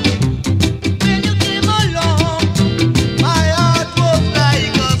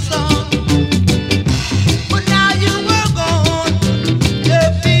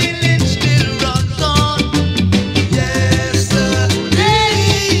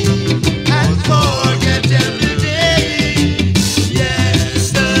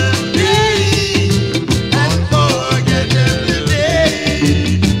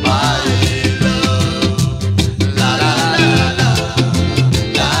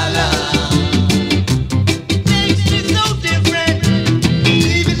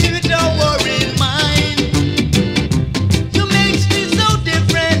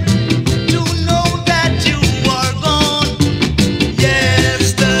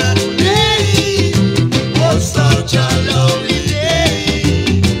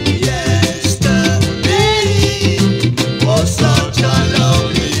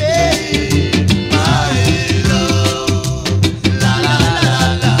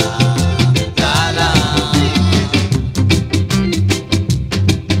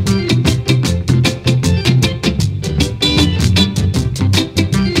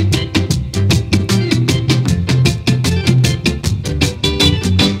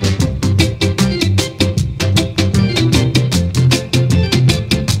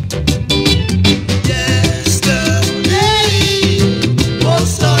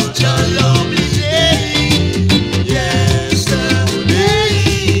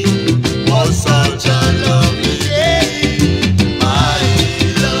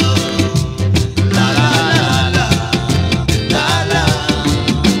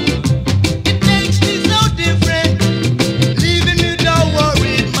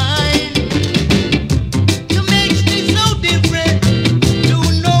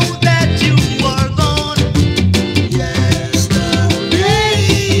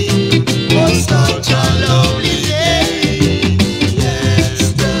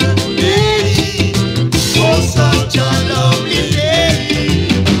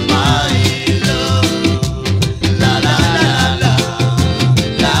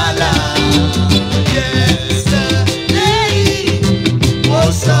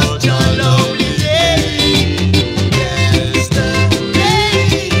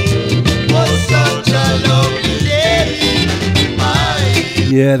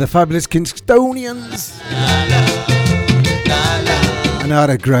Yeah, the fabulous Kingstonians. And I had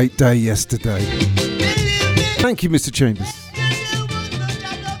a great day yesterday. Thank you, Mr. Chambers.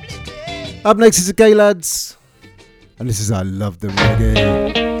 Up next is the Gay Lads. And this is I Love the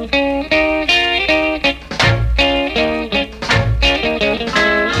Reggae.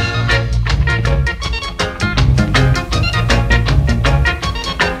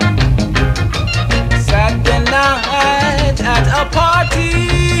 At a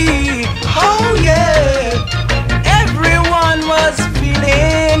party, oh yeah, everyone was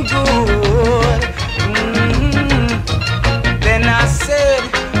feeling good. Then I said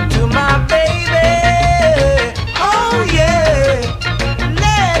to my baby, oh yeah,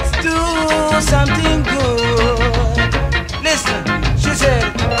 let's do something good. Listen, she said,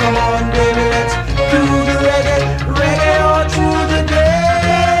 come on baby, let's do the reggae, reggae all through the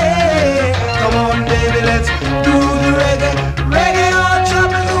day. Come on baby, let's do the reggae. Reggae all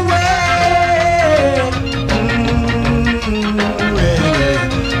troubles away. Reggae.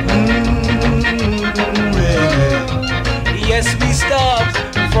 Yes, we stopped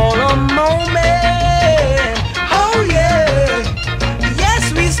for a moment. Oh yeah. Yes,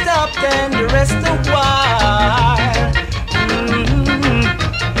 we stopped and rest a while.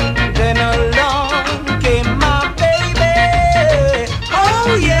 Then along came my baby.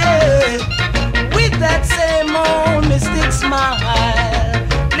 Oh yeah. With that same old mystic smile.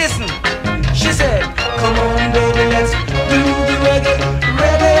 Listen, she said, come on baby, let's do the reggae,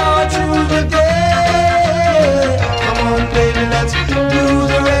 reggae all through the day. Come on baby, let's do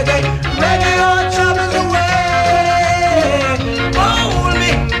the reggae, reggae all troubles away. Hold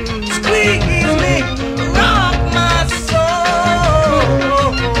me, squeeze me, rock my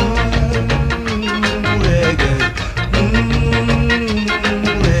soul. Reggae,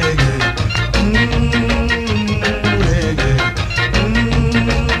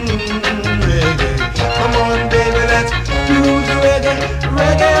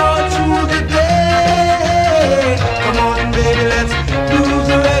 reggae all through the day. Come on, baby, let's do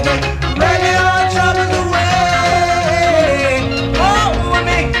the reggae, reggae all troubles away. Hold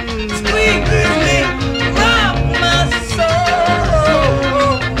me, squeeze me, rock my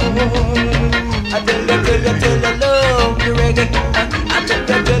soul. I tell you, love the reggae. I tell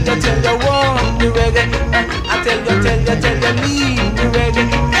you, want the reggae. I tell you, need the reggae.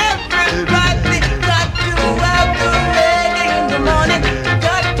 Everybody got to have the reggae in the morning.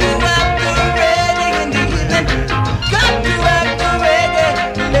 Got to have the reggae in the evening. Got to have the reggae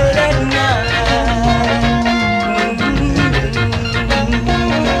late at night.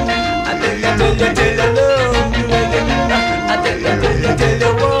 I tell you, love the reggae. I tell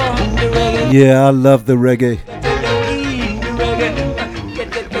you, want the reggae. Yeah, I love the reggae.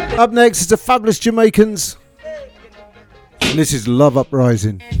 Up next is the fabulous Jamaicans. And this is Love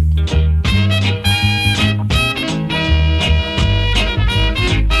Uprising.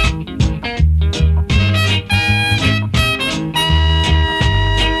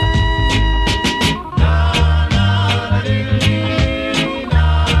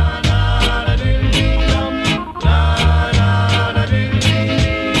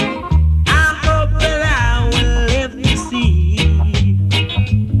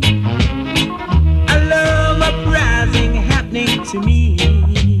 To me,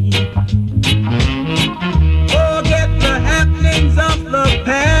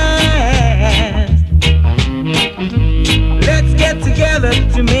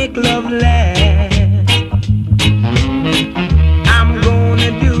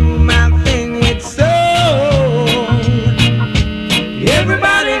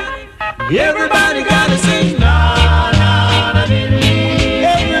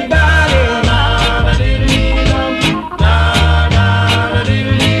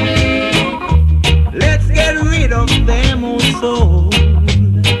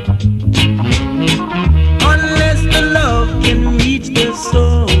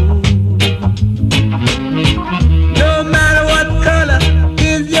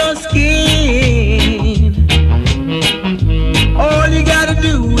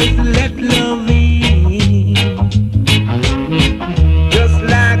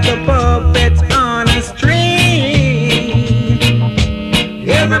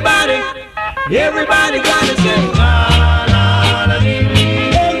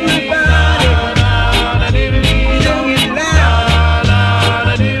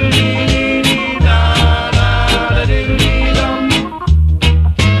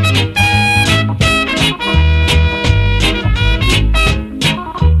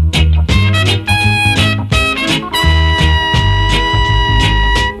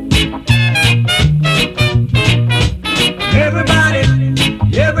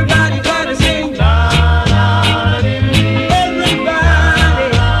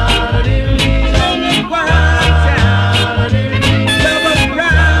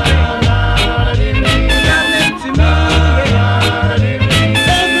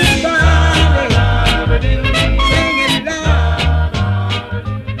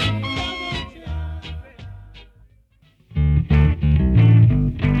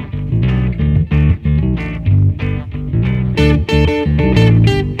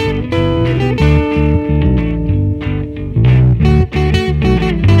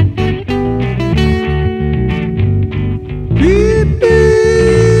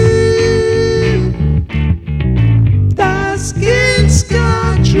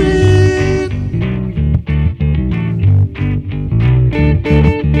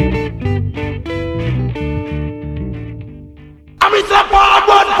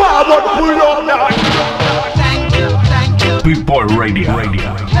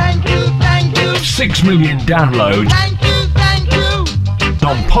 6 million downloads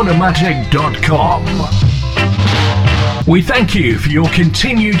on Podomatic.com. We thank you for your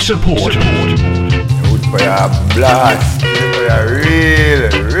continued support. Good for your blast. Good for your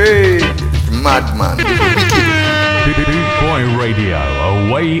real madman. Boot Boy Radio,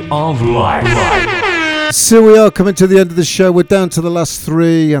 a way of life. So we are coming to the end of the show. We're down to the last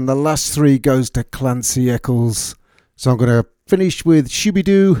three, and the last three goes to Clancy Eccles. So I'm going to finish with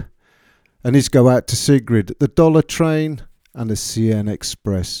Shooby-Doo, and his go out to Sigrid, the Dollar Train and the CN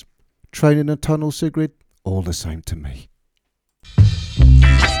Express. Train in a tunnel, Sigrid, all the same to me.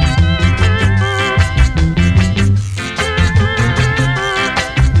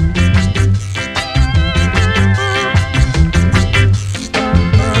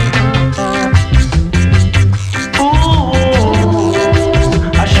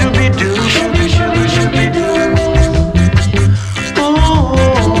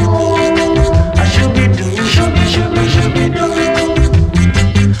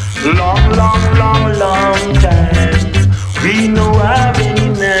 Long time. We know have any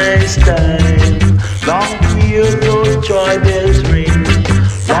nice time. Long to hear those joy bells ring.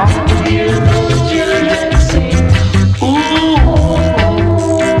 Long to hear those children sing. Ooh,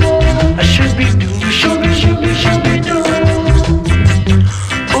 I should be do, should be do.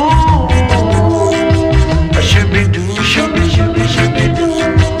 Ooh, I should be do, should be do.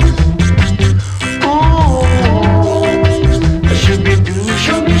 Ooh, I should be do,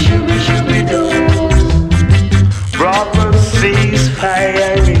 should be do. Brothers cease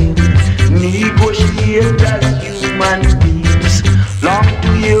firing, negotiate as human beings. Long to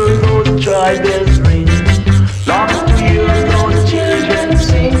hear those joy bells ring, long to hear those children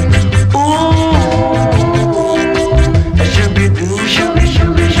sing. Ooh, I should be do, should be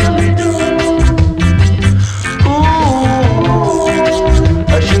do. Ooh,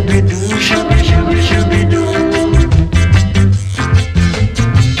 I should be do, should be do.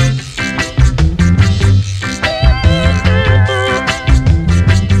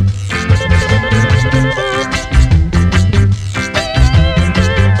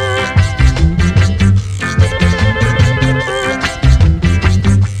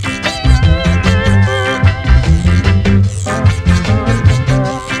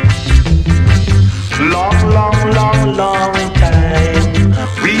 Long time.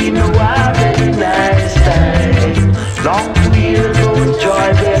 We know I've very nice time. Long to hear those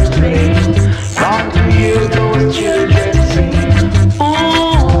joy bells ring. Long to hear those children sing. Ooh,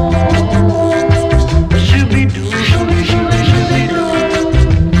 should be do, should be do.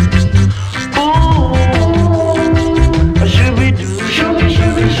 Ooh, should be do, should be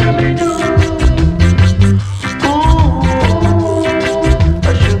do. Ooh,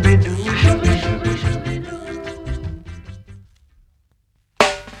 should be do, should be do.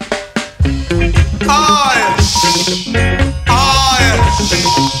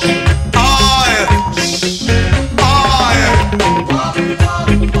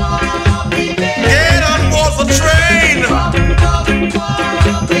 Get on board the train.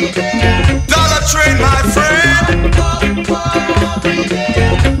 Dollar train, my friend.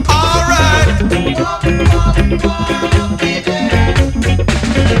 All right.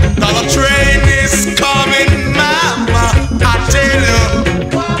 Dollar train is coming, mama, I tell you.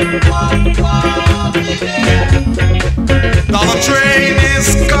 Dollar train is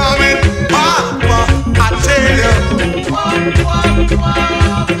coming, mama, I tell you.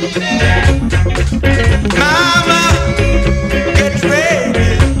 Mama, get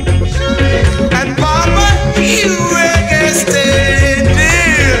ready, and mama, you reggae steady.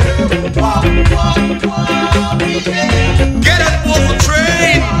 Get on board the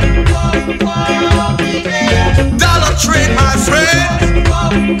train. Dollar train, my friend.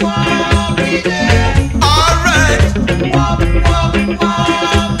 All right.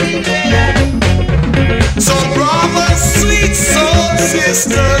 So brothers, sweet soul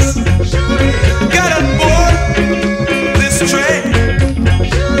sisters, get on board this train.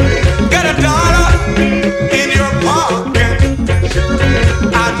 Get $1 in your pocket.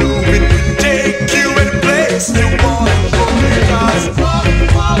 I know it will take you in a place you want to go.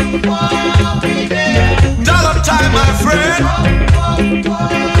 Dollar time, my friend.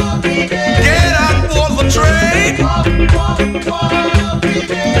 Get on board the train.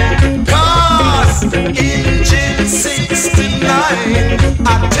 Cars, engine 69, I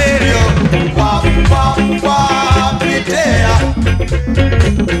tell you, wop, wop, wop, it there.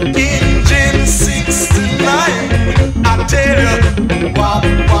 Engine 69, I tell you, wop,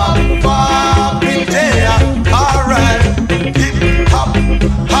 wop, wop, it there. All right, hip hop,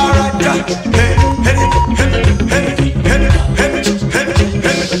 all right, hey, hey, hey, hey, hey, hey, hey, hey, hey,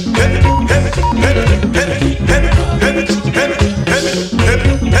 hey, hey, hey.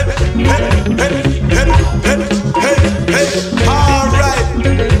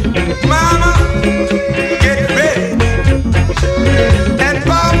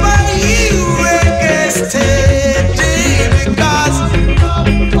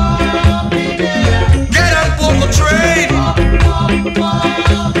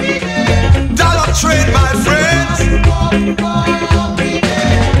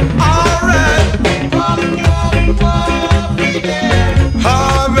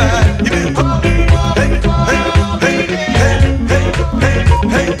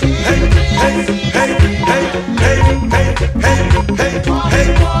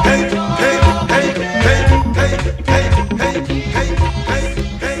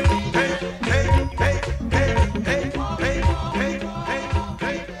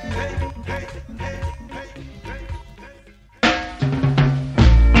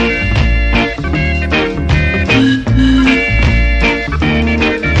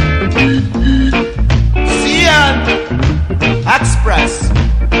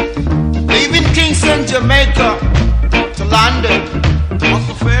 Jamaica to London. What's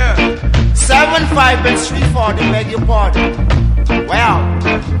the fare? 7-5 and 340, beg your pardon. Wow.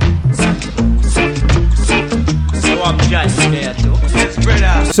 So I'm just there too. Yes,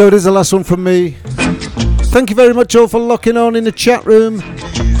 brother. So there's the last one from me. Thank you very much all for locking on in the chat room.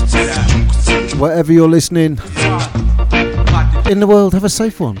 Wherever you're listening in the world, have a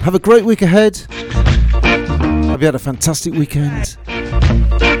safe one. Have a great week ahead. Hope you had a fantastic weekend.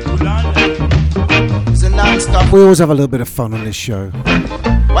 We always have a little bit of fun on this show.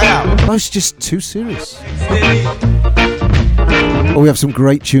 Wow. Life's just too serious. Oh, we have some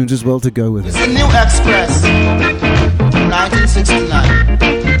great tunes as well to go with it. It's a new Express from 1969.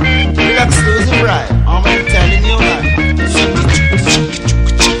 Real exclusive ride. I'm telling you that.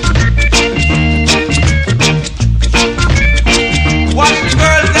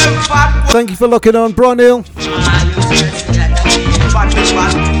 Thank you for locking on, Brian Hill.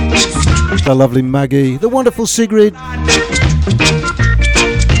 The lovely Maggie, the wonderful Sigrid.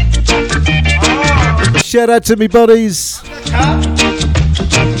 Shout out to me buddies.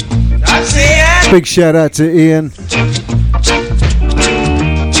 Big shout out to Ian.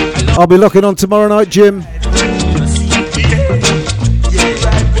 I'll be locking on tomorrow night, Jim.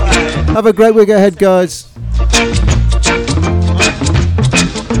 Have a great week ahead, guys.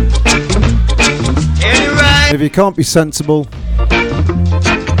 If you can't be sensible,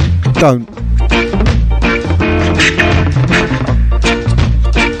 don't.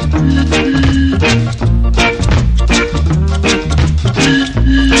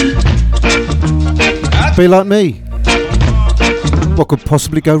 Be like me. What could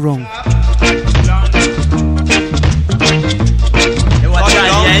possibly go wrong?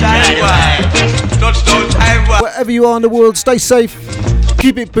 Wherever you are in the world, stay safe.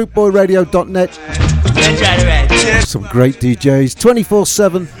 Keep it bootboyradio.net. Some great DJs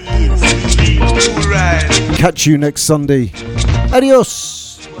 24/7. Catch you next Sunday.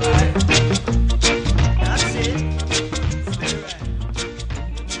 Adios.